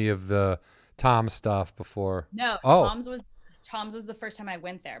before any of the Tom stuff before. No, oh. Tom's was the first time I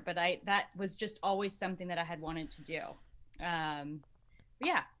went there, but that was just always something that I had wanted to do.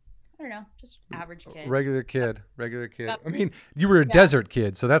 Yeah. I don't know, just average kid. Regular kid. I mean, you were a desert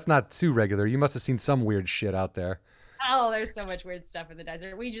kid, so that's not too regular. You must have seen some weird shit out there. Oh, there's so much weird stuff in the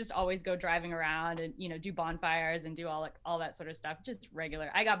desert. We just always go driving around and, do bonfires and do all that sort of stuff. Just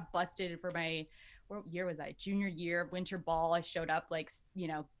regular. I got busted for what year was I? Junior year, winter ball. I showed up like,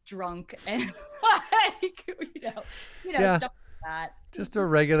 drunk and like, yeah, stuff like that. Just a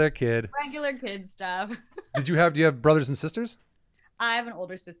regular kid. Regular kid stuff. Do you have brothers and sisters? I have an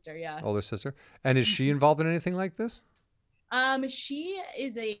older sister, yeah. Older sister. And is she involved in anything like this? She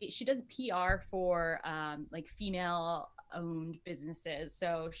does PR for like female owned businesses.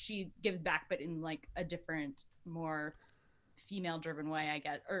 So she gives back, but in like a different, more female driven way, I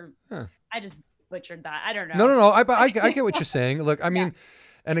guess. Or I just butchered that. I don't know. No. I get what you're saying. Look, I mean, yeah.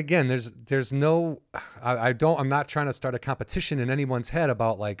 And again, there's no, I'm not trying to start a competition in anyone's head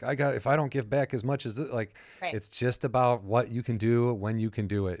about like, if I don't give back as much as like, right. It's just about what you can do when you can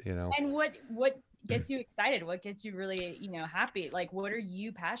do it, And what gets you excited? What gets you really, happy? Like, what are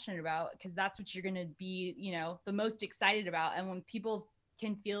you passionate about? Because that's what you're going to be, the most excited about. And when people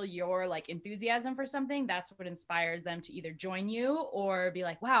can feel your like enthusiasm for something, that's what inspires them to either join you or be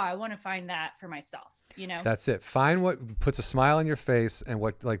like, wow, I want to find that for myself. That's it. Find what puts a smile on your face, and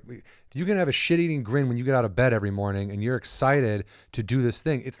what, like, if you can have a shit-eating grin when you get out of bed every morning and you're excited to do this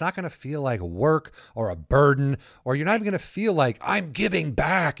thing, it's not going to feel like work or a burden, or you're not even going to feel like I'm giving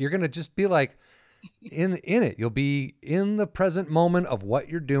back. You're going to just be like in it. You'll be in the present moment of what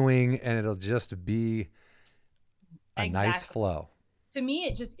you're doing, and it'll just be a nice flow. To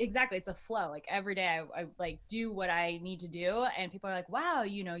me, it's a flow. Like every day I like do what I need to do, and people are like, wow,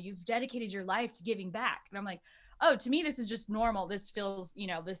 you've dedicated your life to giving back. And I'm like, oh, to me, this is just normal. This feels,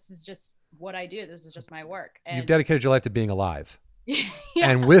 this is just what I do. This is just my work. And you've dedicated your life to being alive. yeah.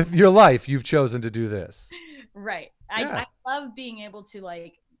 And with your life, you've chosen to do this. Right. Yeah. I love being able to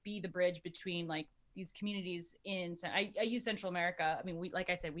like be the bridge between like these communities I use Central America. I mean, like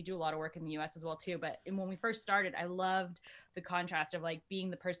I said, we do a lot of work in the US as well too, but when we first started, I loved the contrast of like being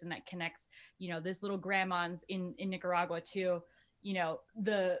the person that connects, this little grandmas in Nicaragua to,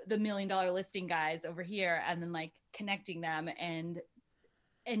 the $1 million listing guys over here, and then like connecting them, and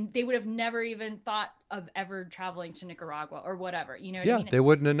they would have never even thought of ever traveling to Nicaragua or whatever, what I mean? They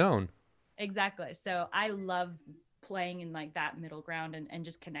wouldn't have known. Exactly. So I love playing in like that middle ground and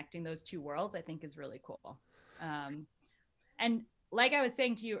just connecting those two worlds, I think is really cool. And like I was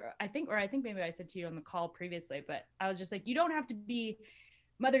saying to you, I think maybe I said to you on the call previously, but I was just like, you don't have to be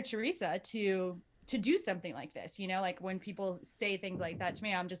Mother Teresa to do something like this, like when people say things like that to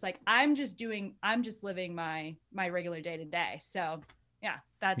me, I'm just like, I'm just living my regular day to day. So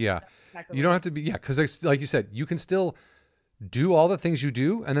that's exactly you don't have to be, because like you said, you can still do all the things you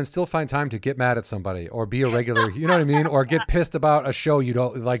do and then still find time to get mad at somebody or be a regular, you know what I mean? Or get pissed about a show you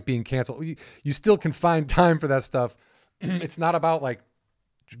don't like being canceled. You still can find time for that stuff. It's not about like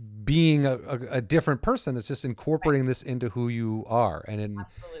being a different person. It's just incorporating this into who you are. Absolutely.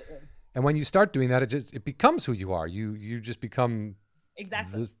 And when you start doing that, it becomes who you are. You just become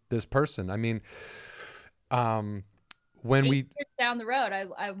exactly this person. I mean, when 8 years down the road,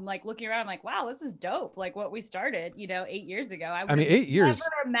 I'm like looking around, I'm like, wow, this is dope. Like what we started, 8 years ago. I mean, 8 years.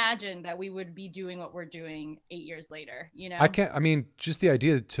 Never imagined that we would be doing what we're doing 8 years later. I mean, just the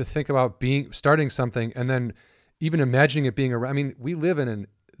idea to think about starting something and then even imagining it being around. I mean, we live in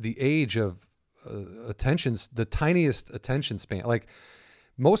the age of the tiniest attention span. Like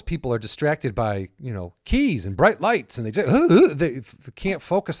most people are distracted by, keys and bright lights, and they can't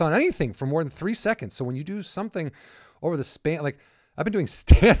focus on anything for more than 3 seconds. So when you do something over the span, like I've been doing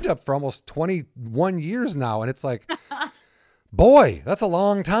stand-up for almost 21 years now, and it's like, boy, that's a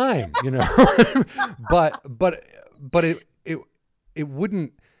long time, but it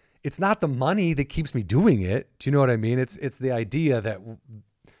wouldn't, it's not the money that keeps me doing it. Do you know what I mean? It's the idea that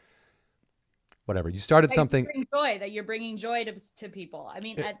whatever, you started something. You're bringing joy to people. I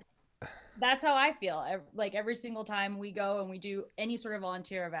mean, that's how I feel. Like every single time we go and we do any sort of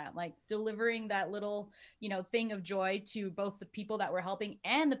volunteer event, like delivering that little, thing of joy to both the people that we're helping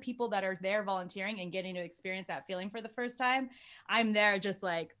and the people that are there volunteering and getting to experience that feeling for the first time. I'm there just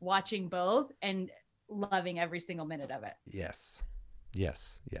like watching both and loving every single minute of it. Yes.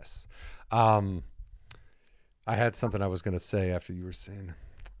 I had something I was going to say after you were saying.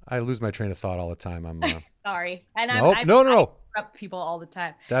 I lose my train of thought all the time. I'm sorry. And no. I interrupt people all the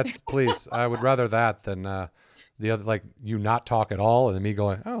time. Please. I would rather that than the other, like you not talk at all and then me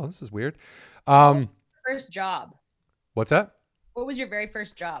going, oh, this is weird. First job. What's that? What was your very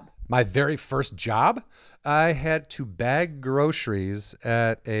first job? My very first job? I had to bag groceries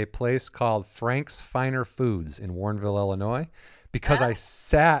at a place called Frank's Finer Foods in Warrenville, Illinois, because I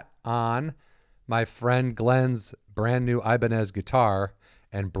sat on my friend Glenn's brand new Ibanez guitar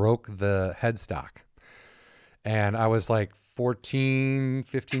and broke the headstock. And I was like 14,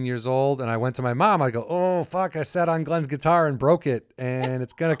 15 years old. And I went to my mom. I go, oh, fuck, I sat on Glenn's guitar and broke it. And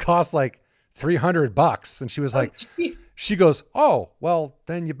it's going to cost like $300. And she was like, she goes, oh, well,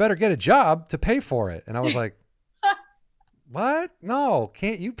 then you better get a job to pay for it. And I was like, what? No,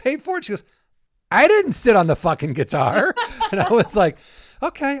 can't you pay for it? She goes, I didn't sit on the fucking guitar. And I was like,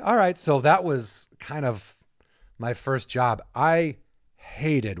 okay, all right. So that was kind of my first job. I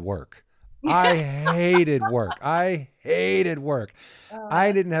hated work. I hated work.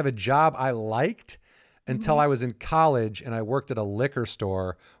 I didn't have a job I liked until I was in college and I worked at a liquor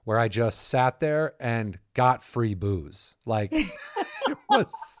store where I just sat there and got free booze. Like it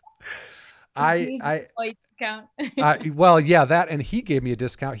was, well, yeah, that, and he gave me a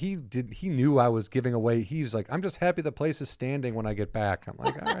discount. He knew I was giving away. He was like, I'm just happy the place is standing when I get back. I'm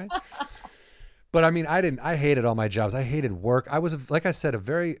like, all right. But I mean, I hated all my jobs. I hated work. I was, like I said,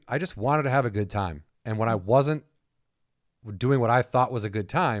 I just wanted to have a good time. And when I wasn't doing what I thought was a good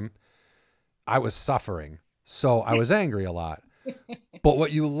time, I was suffering. So I was angry a lot. But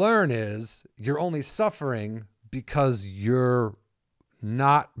what you learn is you're only suffering because you're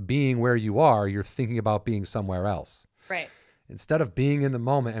not being where you are. You're thinking about being somewhere else. Right. Instead of being in the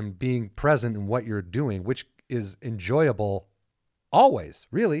moment and being present in what you're doing, which is enjoyable always,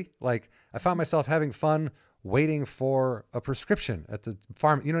 really. Like I found myself having fun waiting for a prescription at the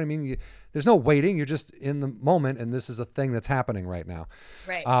farm. You know what I mean? There's no waiting. You're just in the moment, and this is a thing that's happening right now.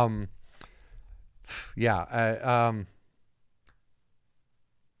 Right. Yeah.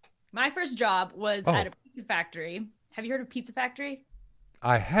 My first job was at a pizza factory. Have you heard of Pizza Factory?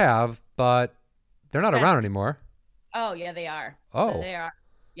 I have, but they're not around anymore. Oh yeah, they are. Oh, they are.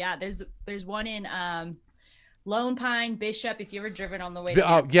 Yeah, there's one in Lone Pine, Bishop. If you ever driven on the way.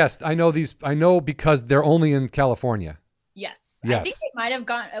 Yes, I know these. I know because they're only in California. Yes. Yes. I think it might have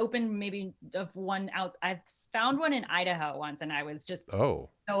opened maybe of one out. I found one in Idaho once, and I was just so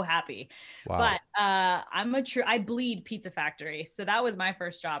happy. Wow. But I bleed Pizza Factory, so that was my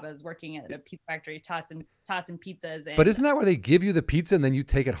first job. I was working at a pizza factory, tossing pizzas. And, but isn't that where they give you the pizza and then you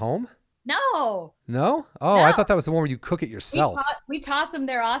take it home? No. No? Oh, no. I thought that was the one where you cook it yourself. We toss them.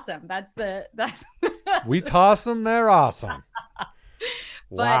 They're awesome. That's. We toss them. They're awesome.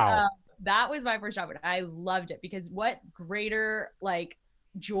 Wow. But that was my first job, and I loved it because what greater like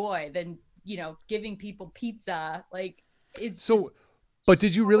joy than giving people pizza? Like it's so. But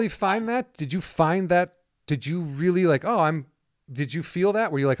did you really find that? Did you find that? Did you really like? Did you feel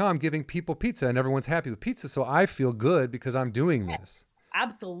that? Were you like, I'm giving people pizza and everyone's happy with pizza, so I feel good because I'm doing this?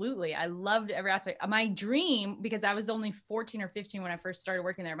 Absolutely. I loved every aspect. My dream, because I was only 14 or 15 when I first started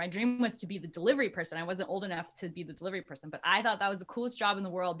working there, my dream was to be the delivery person. I wasn't old enough to be the delivery person, but I thought that was the coolest job in the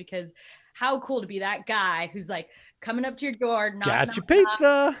world because how cool to be that guy who's like coming up to your door, got your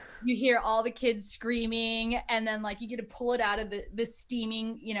pizza. You hear all the kids screaming, and then like you get to pull it out of the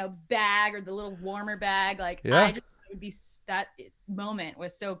steaming, bag or the little warmer bag. Like I just would be, that moment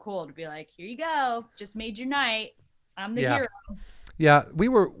was so cool to be like, here you go, just made your night. I'm the hero. Yeah, we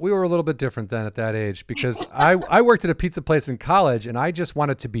were a little bit different then at that age because I worked at a pizza place in college and I just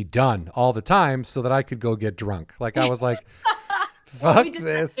wanted to be done all the time so that I could go get drunk. Like I was like, fuck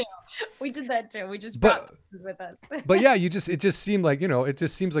this. We did that too. We just brought pizzas with us. But yeah, it just seemed like, it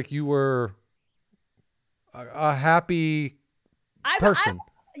just seems like you were a happy person.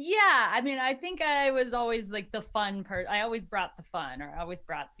 Yeah, I mean, I think I was always like the fun person. I always brought the fun, or I always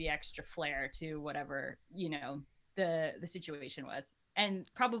brought the extra flair to whatever, the situation was. And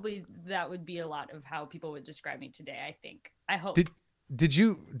probably that would be a lot of how people would describe me today, I think. I hope. Did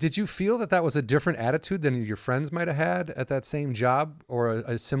you feel that was a different attitude than your friends might have had at that same job or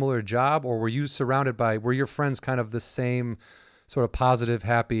a similar job? Or were your friends kind of the same sort of positive,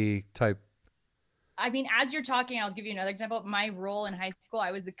 happy type? I mean, as you're talking, I'll give you another example. My role in high school,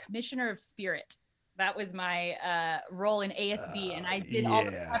 I was the commissioner of spirit. That was my role in ASB, and I did all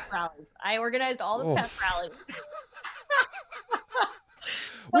the pep rallies. I organized all the pep rallies.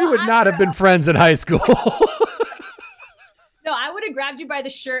 We would not have been friends in high school. No, I would have grabbed you by the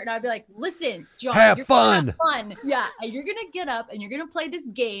shirt and I'd be like, listen, John, have fun. Have fun. Yeah. And you're going to get up and you're going to play this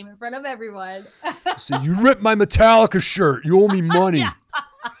game in front of everyone. So you ripped my Metallica shirt. You owe me money.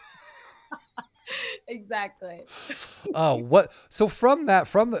 Exactly. So from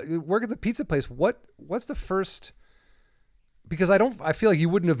the work at the pizza place, what's the first, because I feel like you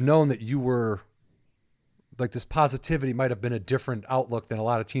wouldn't have known that you were like this positivity might have been a different outlook than a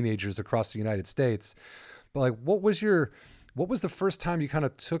lot of teenagers across the United States. But like, what was the first time you kind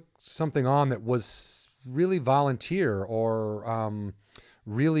of took something on that was really volunteer or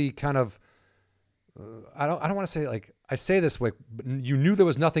really kind of, I don't want to say like, I say this way, but you knew there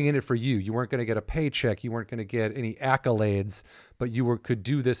was nothing in it for you. You weren't going to get a paycheck. You weren't going to get any accolades, but you could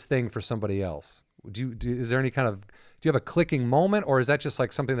do this thing for somebody else. Is there any kind of, do you have a clicking moment, or is that just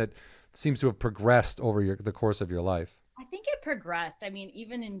like something that seems to have progressed over the course of your life? I think it progressed. I mean,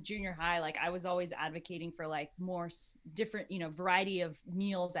 even in junior high, like I was always advocating for like more different, variety of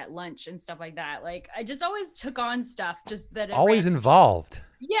meals at lunch and stuff like that. Like I just always took on stuff just that always involved.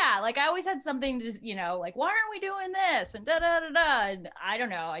 Yeah. Like I always had something to, like, why aren't we doing this? And And I don't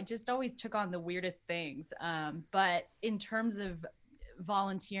know. I just always took on the weirdest things. But in terms of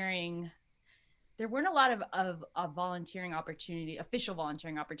volunteering, there weren't a lot of volunteering official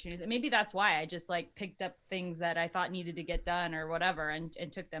volunteering opportunities. And maybe that's why I just like picked up things that I thought needed to get done or whatever and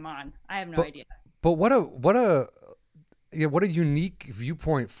took them on. I have no idea. But what a Yeah, what a unique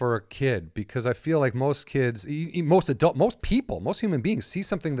viewpoint for a kid, because I feel like most kids, most people, most human beings see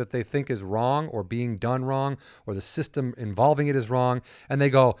something that they think is wrong or being done wrong or the system involving it is wrong, and they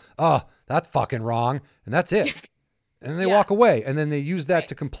go, "Oh, that's fucking wrong," and that's it. And they walk away, and then they use that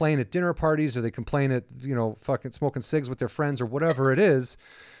to complain at dinner parties, or they complain at, fucking smoking cigs with their friends or whatever it is.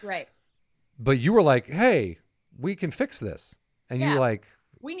 Right. But you were like, "Hey, we can fix this," and you're like,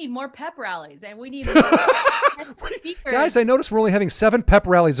 we need more pep rallies, and we need more speakers. Guys, I noticed we're only having 7 pep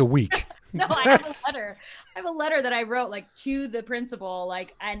rallies a week. No, I have a letter. I have a letter that I wrote to the principal,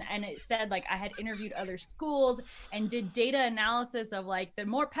 and it said I had interviewed other schools and did data analysis of the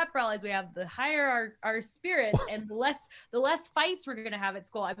more pep rallies we have, the higher our spirits and the less fights we're gonna have at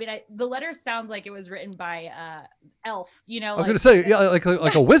school. I mean, the letter sounds like it was written by Elf. I was gonna say,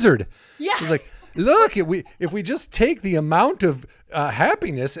 like a wizard. Yeah. She's like, look, if we just take the amount of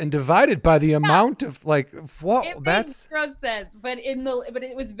happiness and divide it by the amount of that's made sense. But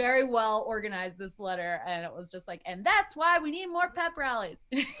it was very well organized, this letter, and it was just and that's why we need more pep rallies.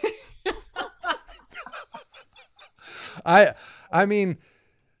 I mean,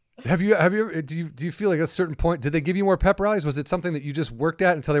 have you ever, do you feel like at a certain point, did they give you more pep rallies? Was it something that you just worked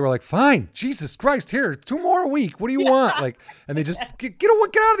at until they were like, fine, Jesus Christ, here, 2 more a week. What do you want? And they just get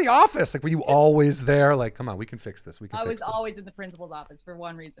out of the office. Were you always there? Come on, we can fix this. I was always in the principal's office for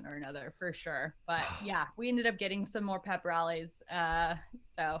one reason or another, for sure. But yeah, we ended up getting some more pep rallies.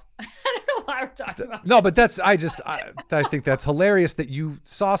 So I don't know why we're talking about. No, but I think that's hilarious that you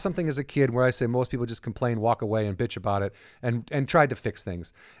saw something as a kid where I say most people just complain, walk away, and bitch about it, and tried to fix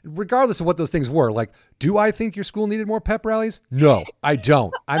things. Regardless of what those things were. Do I think your school needed more pep rallies? No, I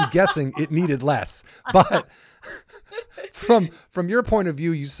don't. I'm guessing it needed less. But from your point of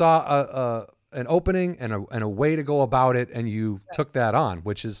view, you saw an opening and a way to go about it, and you took that on,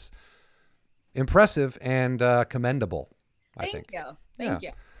 which is impressive and commendable, I think. Thank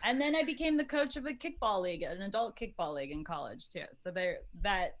you. And then I became the coach of a kickball league, an adult kickball league in college too. So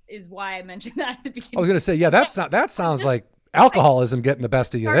that is why I mentioned that at the beginning. I was going to say, that sounds like alcoholism getting the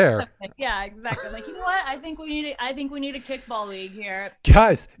best of you there. Yeah, exactly. You know what? I think we need a kickball league here.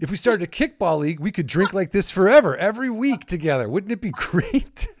 Guys, if we started a kickball league, we could drink like this forever, every week together. Wouldn't it be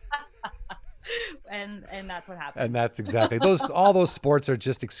great? And that's what happened. And that's exactly all those sports are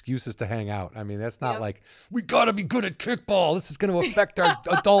just excuses to hang out. I mean, that's not we got to be good at kickball. This is going to affect our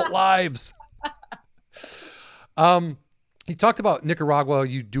adult lives. You talked about Nicaragua.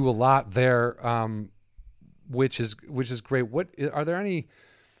 You do a lot there. Which is great. Are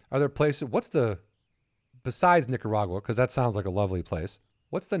there places? Besides Nicaragua, because that sounds like a lovely place,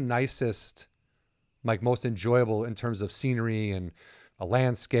 what's the nicest, most enjoyable in terms of scenery and a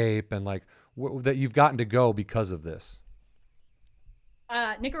landscape and that you've gotten to go because of this?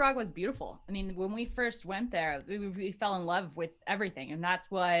 Nicaragua is beautiful. I mean, when we first went there, we fell in love with everything. And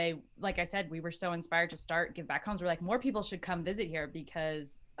that's why, like I said, we were so inspired to start Give Back Homes. We're more people should come visit here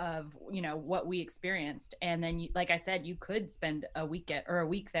because of, what we experienced. And then, like I said, you could spend a week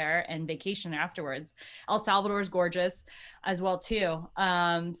there and vacation afterwards. El Salvador is gorgeous as well, too.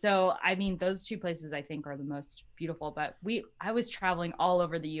 So, I mean, those 2 places I think are the most beautiful. But I was traveling all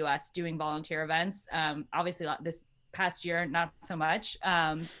over the U.S. doing volunteer events. Obviously, this past year, not so much,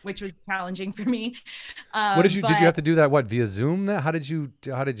 which was challenging for me. Did you have to do that via Zoom? How did you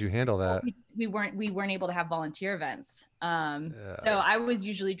handle that? We weren't able to have volunteer events. So I was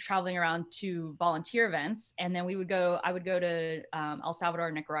usually traveling around to volunteer events, and then I would go to El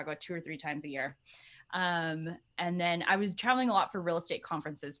Salvador, Nicaragua 2 or 3 times a year. And then I was traveling a lot for real estate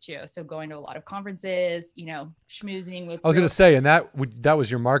conferences too. So going to a lot of conferences, schmoozing with. I was going to say, and that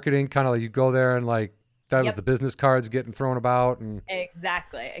was your marketing, kind of you go there and that was the business cards getting thrown about. And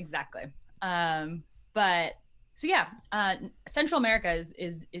exactly. But so yeah, Central America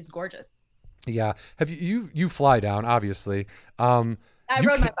is gorgeous. Yeah. Have you fly down, obviously. I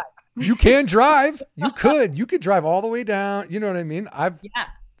rode my bike. You can drive. You could drive all the way down. You know what I mean?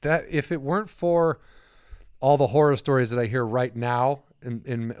 That if it weren't for all the horror stories that I hear right now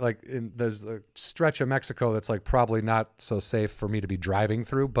there's a stretch of Mexico that's probably not so safe for me to be driving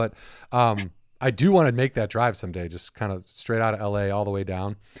through, but I do want to make that drive someday, just kind of straight out of LA all the way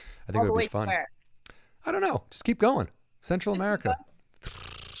down. I think it would be fun. Where? I don't know. Just keep going. Central America.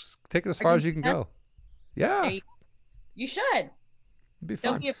 Take it as far as you can go. Yeah. You should. It'd be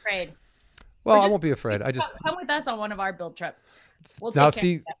fun. Don't be afraid. Well, I won't be afraid. Come with us on one of our build trips.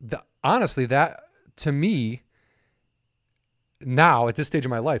 Honestly, that to me now at this stage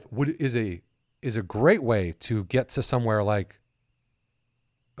of my life is a great way to get to somewhere like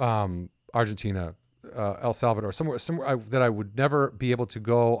Argentina, El Salvador, somewhere that I would never be able to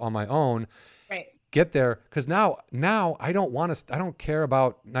go on my own. Right. get there, because now I don't care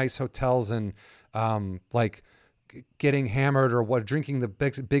about nice hotels and like getting hammered or drinking the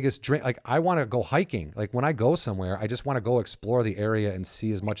biggest drink. Like, I want to go hiking. Like, when I go somewhere, I just want to go explore the area and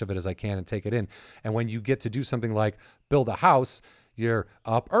see as much of it as I can and take it in. And when you get to do something like build a house, you're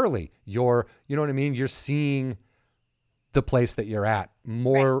up early. You know what I mean? You're seeing the place that you're at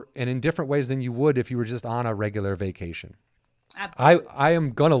more and in different ways than you would if you were just on a regular vacation. Absolutely. I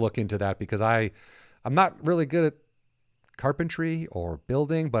am going to look into that, because I'm not really good at carpentry or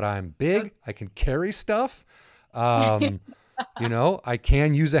building, but I'm big. I can carry stuff. You know, I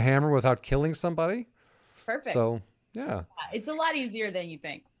can use a hammer without killing somebody. Perfect. So, yeah. It's a lot easier than you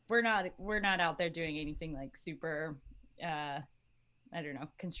think. We're not out there doing anything like super I don't know,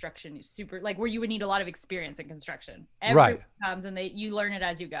 construction is super, like, where you would need a lot of experience in construction. Everyone comes and you learn it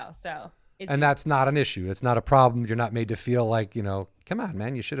as you go. So and that's not an issue. It's not a problem. You're not made to feel like, you know, come on,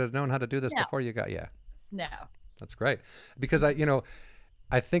 man, you should have known how to do this before you got. No. That's great. Because I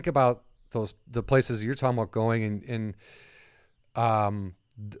think about the places you're talking about going, and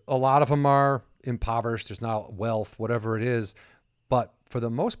a lot of them are impoverished. There's not wealth, whatever it is. But for the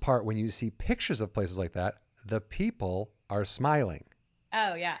most part, when you see pictures of places like that, the people are smiling.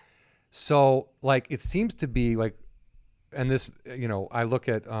 Oh, yeah. So, like, it seems to be like, and this, I look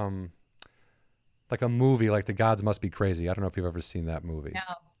at like a movie like The Gods Must Be Crazy. I don't know if you've ever seen that movie. No,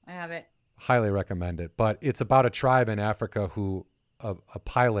 I haven't. Highly recommend it. But it's about a tribe in Africa who a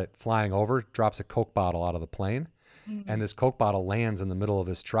pilot flying over drops a Coke bottle out of the plane. Mm-hmm. And this Coke bottle lands in the middle of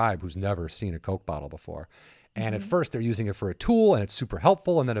this tribe who's never seen a Coke bottle before. And at first they're using it for a tool and it's super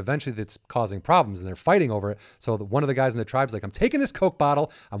helpful. And then eventually it's causing problems and they're fighting over it. So one of the guys in the tribe's like, I'm taking this Coke bottle,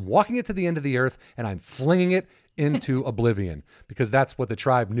 I'm walking it to the end of the earth, and I'm flinging it into oblivion, because that's what the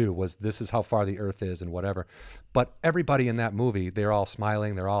tribe knew, was this is how far the earth is and whatever. But everybody in that movie, they're all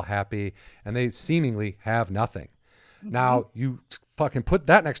smiling, they're all happy, and they seemingly have nothing. Mm-hmm. Now you fucking put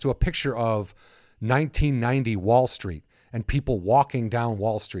that next to a picture of 1990 Wall Street and people walking down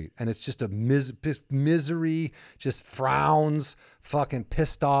Wall Street, and it's just a misery, just frowns, fucking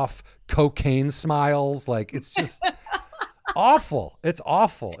pissed off, cocaine smiles. Like, it's just awful. It's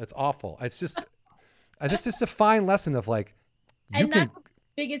awful. It's awful. It's just, this is a fine lesson of like, that's the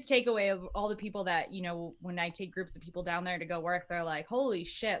biggest takeaway of all the people that, when I take groups of people down there to go work, they're like, holy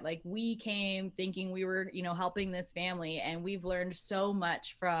shit, like, we came thinking we were, helping this family, and we've learned so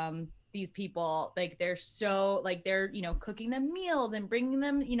much from these people. Like, they're so, like, they're, cooking them meals and bringing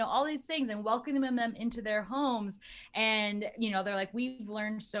them, all these things and welcoming them into their homes. And, they're like, we've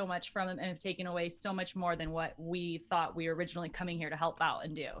learned so much from them and have taken away so much more than what we thought we were originally coming here to help out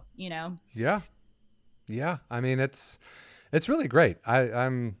and do, Yeah. Yeah. I mean, it's really great.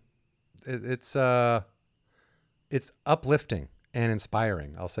 It's uplifting and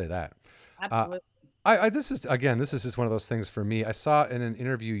inspiring. I'll say that. Absolutely. This is just one of those things for me. I saw in an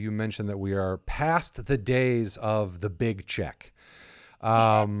interview you mentioned that we are past the days of the big check.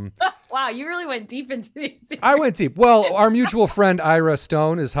 Wow, you really went deep into these. I went deep. Well, our mutual friend Ira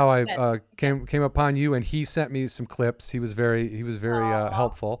Stone is how I came upon you, and he sent me some clips. He was very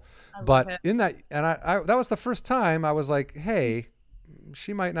helpful. But in that, and I that was the first time I was like, hey,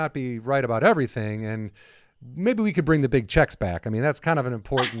 she might not be right about everything, and maybe we could bring the big checks back. I mean, that's kind of an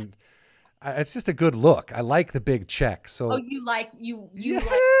important. It's just a good look. I like the big check. So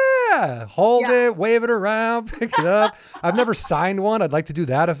hold it, wave it around, pick it up. I've never signed one. I'd like to do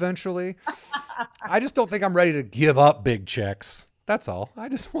that eventually. I just don't think I'm ready to give up big checks. That's all. I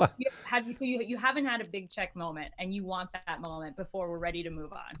just want. You haven't had a big check moment, and you want that moment before we're ready to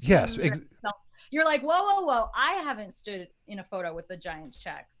move on. Yes. You're like, whoa. I haven't stood in a photo with a giant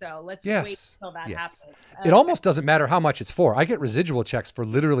check. So let's wait until that happens. It almost doesn't matter how much it's for. I get residual checks for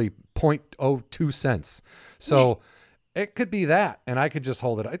literally 0.02 cents. So it could be that, and I could just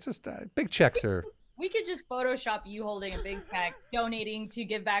hold it. It's just big checks are. We could just Photoshop you holding a big check, donating to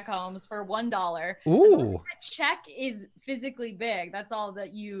Give Back Homes for $1. Ooh. That check is physically big. That's all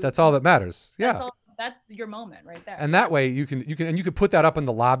that you. That's all that matters. Yeah. That's your moment right there. And that way you can put that up in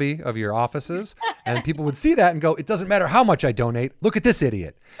the lobby of your offices, and people would see that and go, it doesn't matter how much I donate. Look at this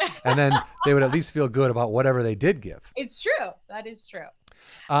idiot. And then they would at least feel good about whatever they did give. It's true. That is true.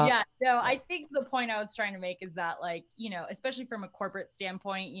 I think the point I was trying to make is that, like, especially from a corporate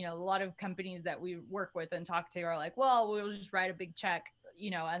standpoint, a lot of companies that we work with and talk to are like, well, we'll just write a big check,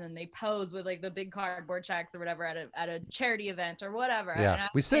 and then they pose with like the big cardboard checks or whatever at a charity event or whatever. Yeah,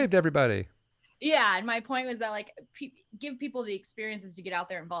 we saved everybody. Yeah. And my point was that, like, give people the experiences to get out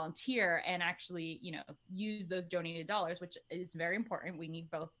there and volunteer and actually, use those donated dollars, which is very important. We need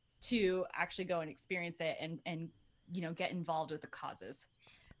both to actually go and experience it and get involved with the causes.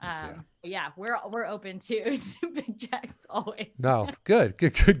 Yeah, we're open to big checks always. No,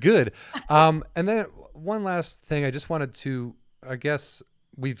 good. And then one last thing, I just wanted to, I guess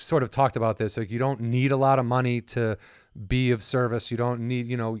we've sort of talked about this. Like, you don't need a lot of money to be of service. You don't need,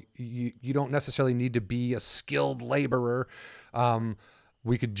 you don't necessarily need to be a skilled laborer.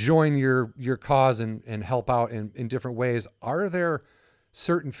 We could join your cause and help out in different ways. Are there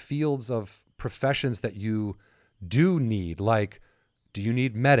certain fields of professions that you do need? Like, do you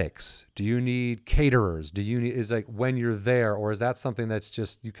need medics? Do you need caterers? Is like when you're there, or is that something that's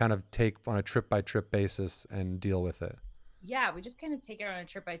just you kind of take on a trip by trip basis and deal with it? Yeah, we just kind of take it on a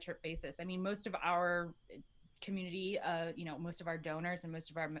trip by trip basis. I mean, most of our community, most of our donors and most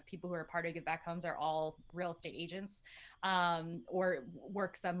of our people who are part of Give Back Homes are all real estate agents, or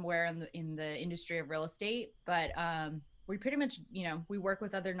work somewhere in the industry of real estate. But we pretty much, we work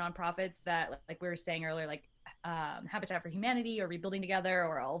with other nonprofits that, like we were saying earlier, like Habitat for Humanity or Rebuilding Together,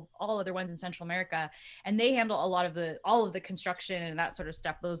 or all other ones in Central America, and they handle all of the construction and that sort of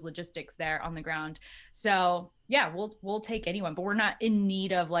stuff, those logistics there on the ground. So yeah, we'll take anyone, but we're not in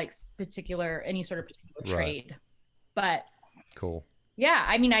need of like any sort of particular trade. But cool. Yeah,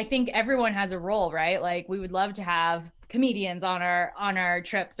 I mean, I think everyone has a role, right? Like, we would love to have comedians on our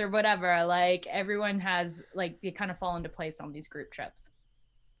trips or whatever. Like, everyone has, like, they kind of fall into place on these group trips.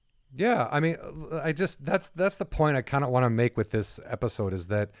 Yeah, I mean, that's the point I kind of want to make with this episode, is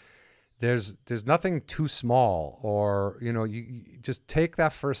that there's nothing too small, or you just take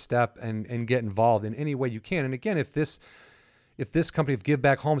that first step and get involved in any way you can. And again, if this company of Give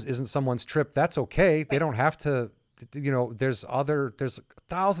Back Homes isn't someone's trip, that's okay. Right. They don't have to. There's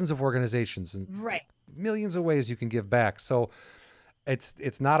thousands of organizations and millions of ways you can give back. So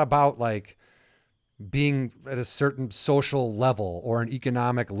it's not about like being at a certain social level or an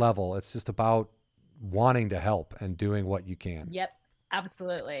economic level. It's just about wanting to help and doing what you can. Yep,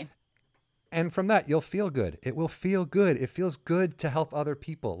 absolutely. And from that, you'll feel good. It will feel good. It feels good to help other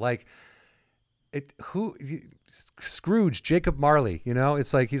people. Like Scrooge, Jacob Marley,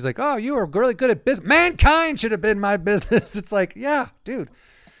 it's like, he's like, oh, you are really good at business. Mankind should have been my business. It's like, yeah, dude.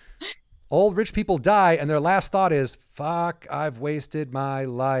 Old rich people die and their last thought is, fuck, I've wasted my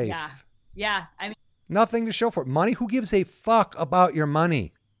life. Yeah. I mean, nothing to show for it. Money? Who gives a fuck about your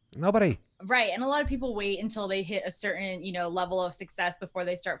money? Nobody. Right. And a lot of people wait until they hit a certain, level of success before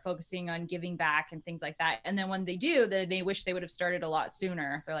they start focusing on giving back and things like that. And then when they do, they wish they would have started a lot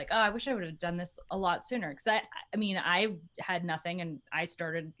sooner. They're like, oh, I wish I would have done this a lot sooner. Cause I had nothing, and I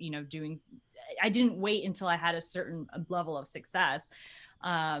started, I didn't wait until I had a certain level of success.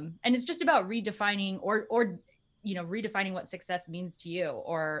 And it's just about redefining or redefining what success means to you,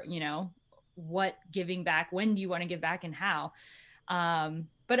 or, what giving back, when do you want to give back and how?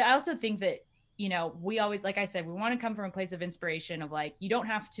 But I also think that, we always, like I said, we want to come from a place of inspiration of like, you don't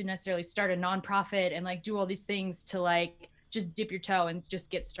have to necessarily start a nonprofit and like do all these things to like, just dip your toe and just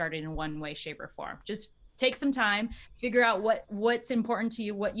get started in one way, shape, or form. Just take some time, figure out what's important to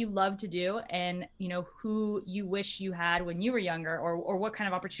you, what you love to do, and, who you wish you had when you were younger, or what kind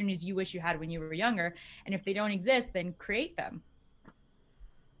of opportunities you wish you had when you were younger. And if they don't exist, then create them.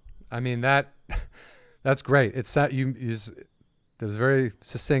 I mean, that's great. It was very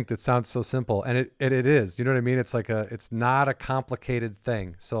succinct. It sounds so simple, and it is. You know what I mean? It's like it's not a complicated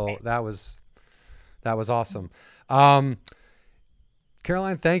thing. So that was awesome.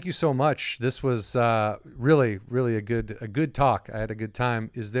 Caroline, thank you so much. This was really, really a good talk. I had a good time.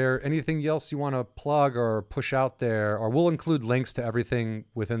 Is there anything else you want to plug or push out there? Or we'll include links to everything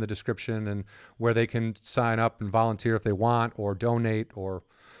within the description, and where they can sign up and volunteer if they want, or donate, or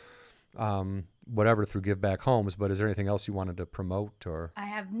whatever through Give Back Homes. But is there anything else you wanted to promote? Or I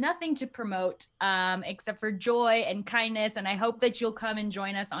have nothing to promote except for joy and kindness, and I hope that you'll come and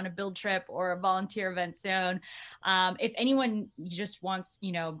join us on a build trip or a volunteer event soon. If anyone just wants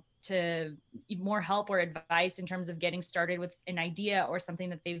to more help or advice in terms of getting started with an idea or something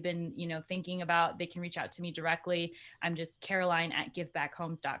that they've been thinking about, they can reach out to me directly. I'm just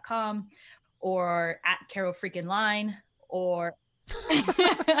Caroline@givebackhhomes.com, or @CaroFreakinLine, or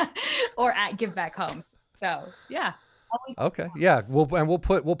or @Give Back Homes. So yeah. Okay. Yeah. We'll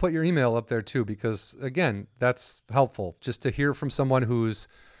put your email up there too, because again, that's helpful just to hear from someone who's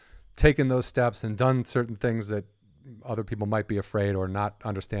taken those steps and done certain things that other people might be afraid or not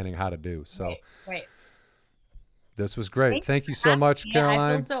understanding how to do. So right. This was great. Thank you so much,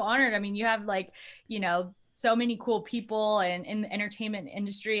 Caroline. I feel so honored. I mean, you have so many cool people and in the entertainment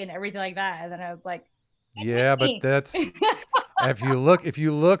industry and everything like that. And then I was like, yeah, but that's if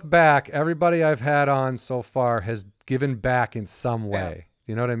you look back, everybody I've had on so far has given back in some way.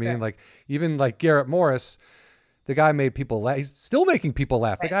 You know what I mean? Yeah. Like even like Garrett Morris, The guy made people laugh. He's still making people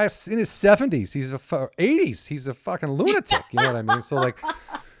laugh. The guy's in his 70s. He's 80s. He's a fucking lunatic. You know what I mean? So like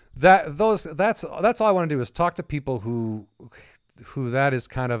that's all I want to do is talk to people who that is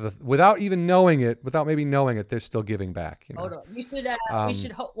kind of without even knowing it, without maybe knowing it, they're still giving back. You know? Totally. We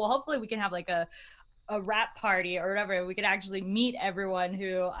should hopefully we can have like a rap party or whatever. We could actually meet everyone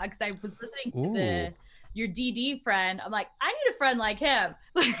who, because I was listening to your DD friend. I'm like, I need a friend like him.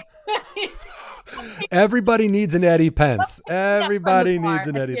 Everybody needs an Eddie Pence. Everybody needs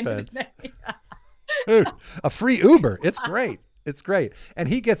an Eddie Pence. Dude, a free Uber. It's great. It's great. And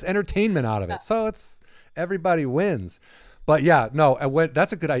he gets entertainment out of it. So it's everybody wins. But yeah, no,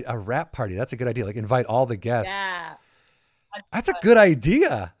 that's a good idea. A rap party. That's a good idea. Like invite all the guests. Yeah. That's a good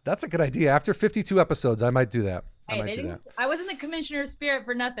idea. That's a good idea. After 52 episodes, I might do that. I was in the commissioner's spirit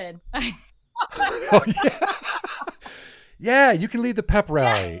for nothing. Oh, yeah. Yeah, you can lead the pep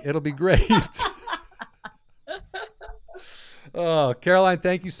rally. It'll be great. Oh, Caroline,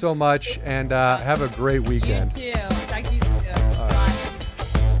 thank you so much, and have a great weekend. You too. Talk to you soon. Bye.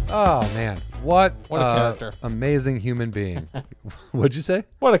 Oh man, what a character! Amazing human being. What'd you say?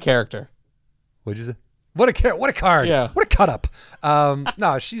 What a character! What'd you say? What a card! Yeah. What a cut up!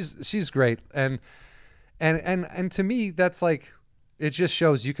 No, she's great, and to me, that's like. It just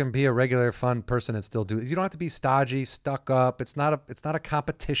shows you can be a regular fun person and still do it. You don't have to be stodgy, stuck up. It's not a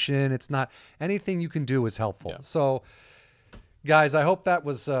competition. It's not anything you can do is helpful. Yeah. So guys, I hope that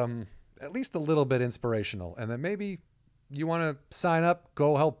was at least a little bit inspirational, and that maybe you want to sign up,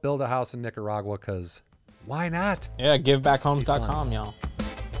 go help build a house in Nicaragua, because why not? Yeah, givebackhomes.com, y'all.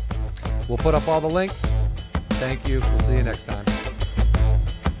 We'll put up all the links. Thank you. We'll see you next time.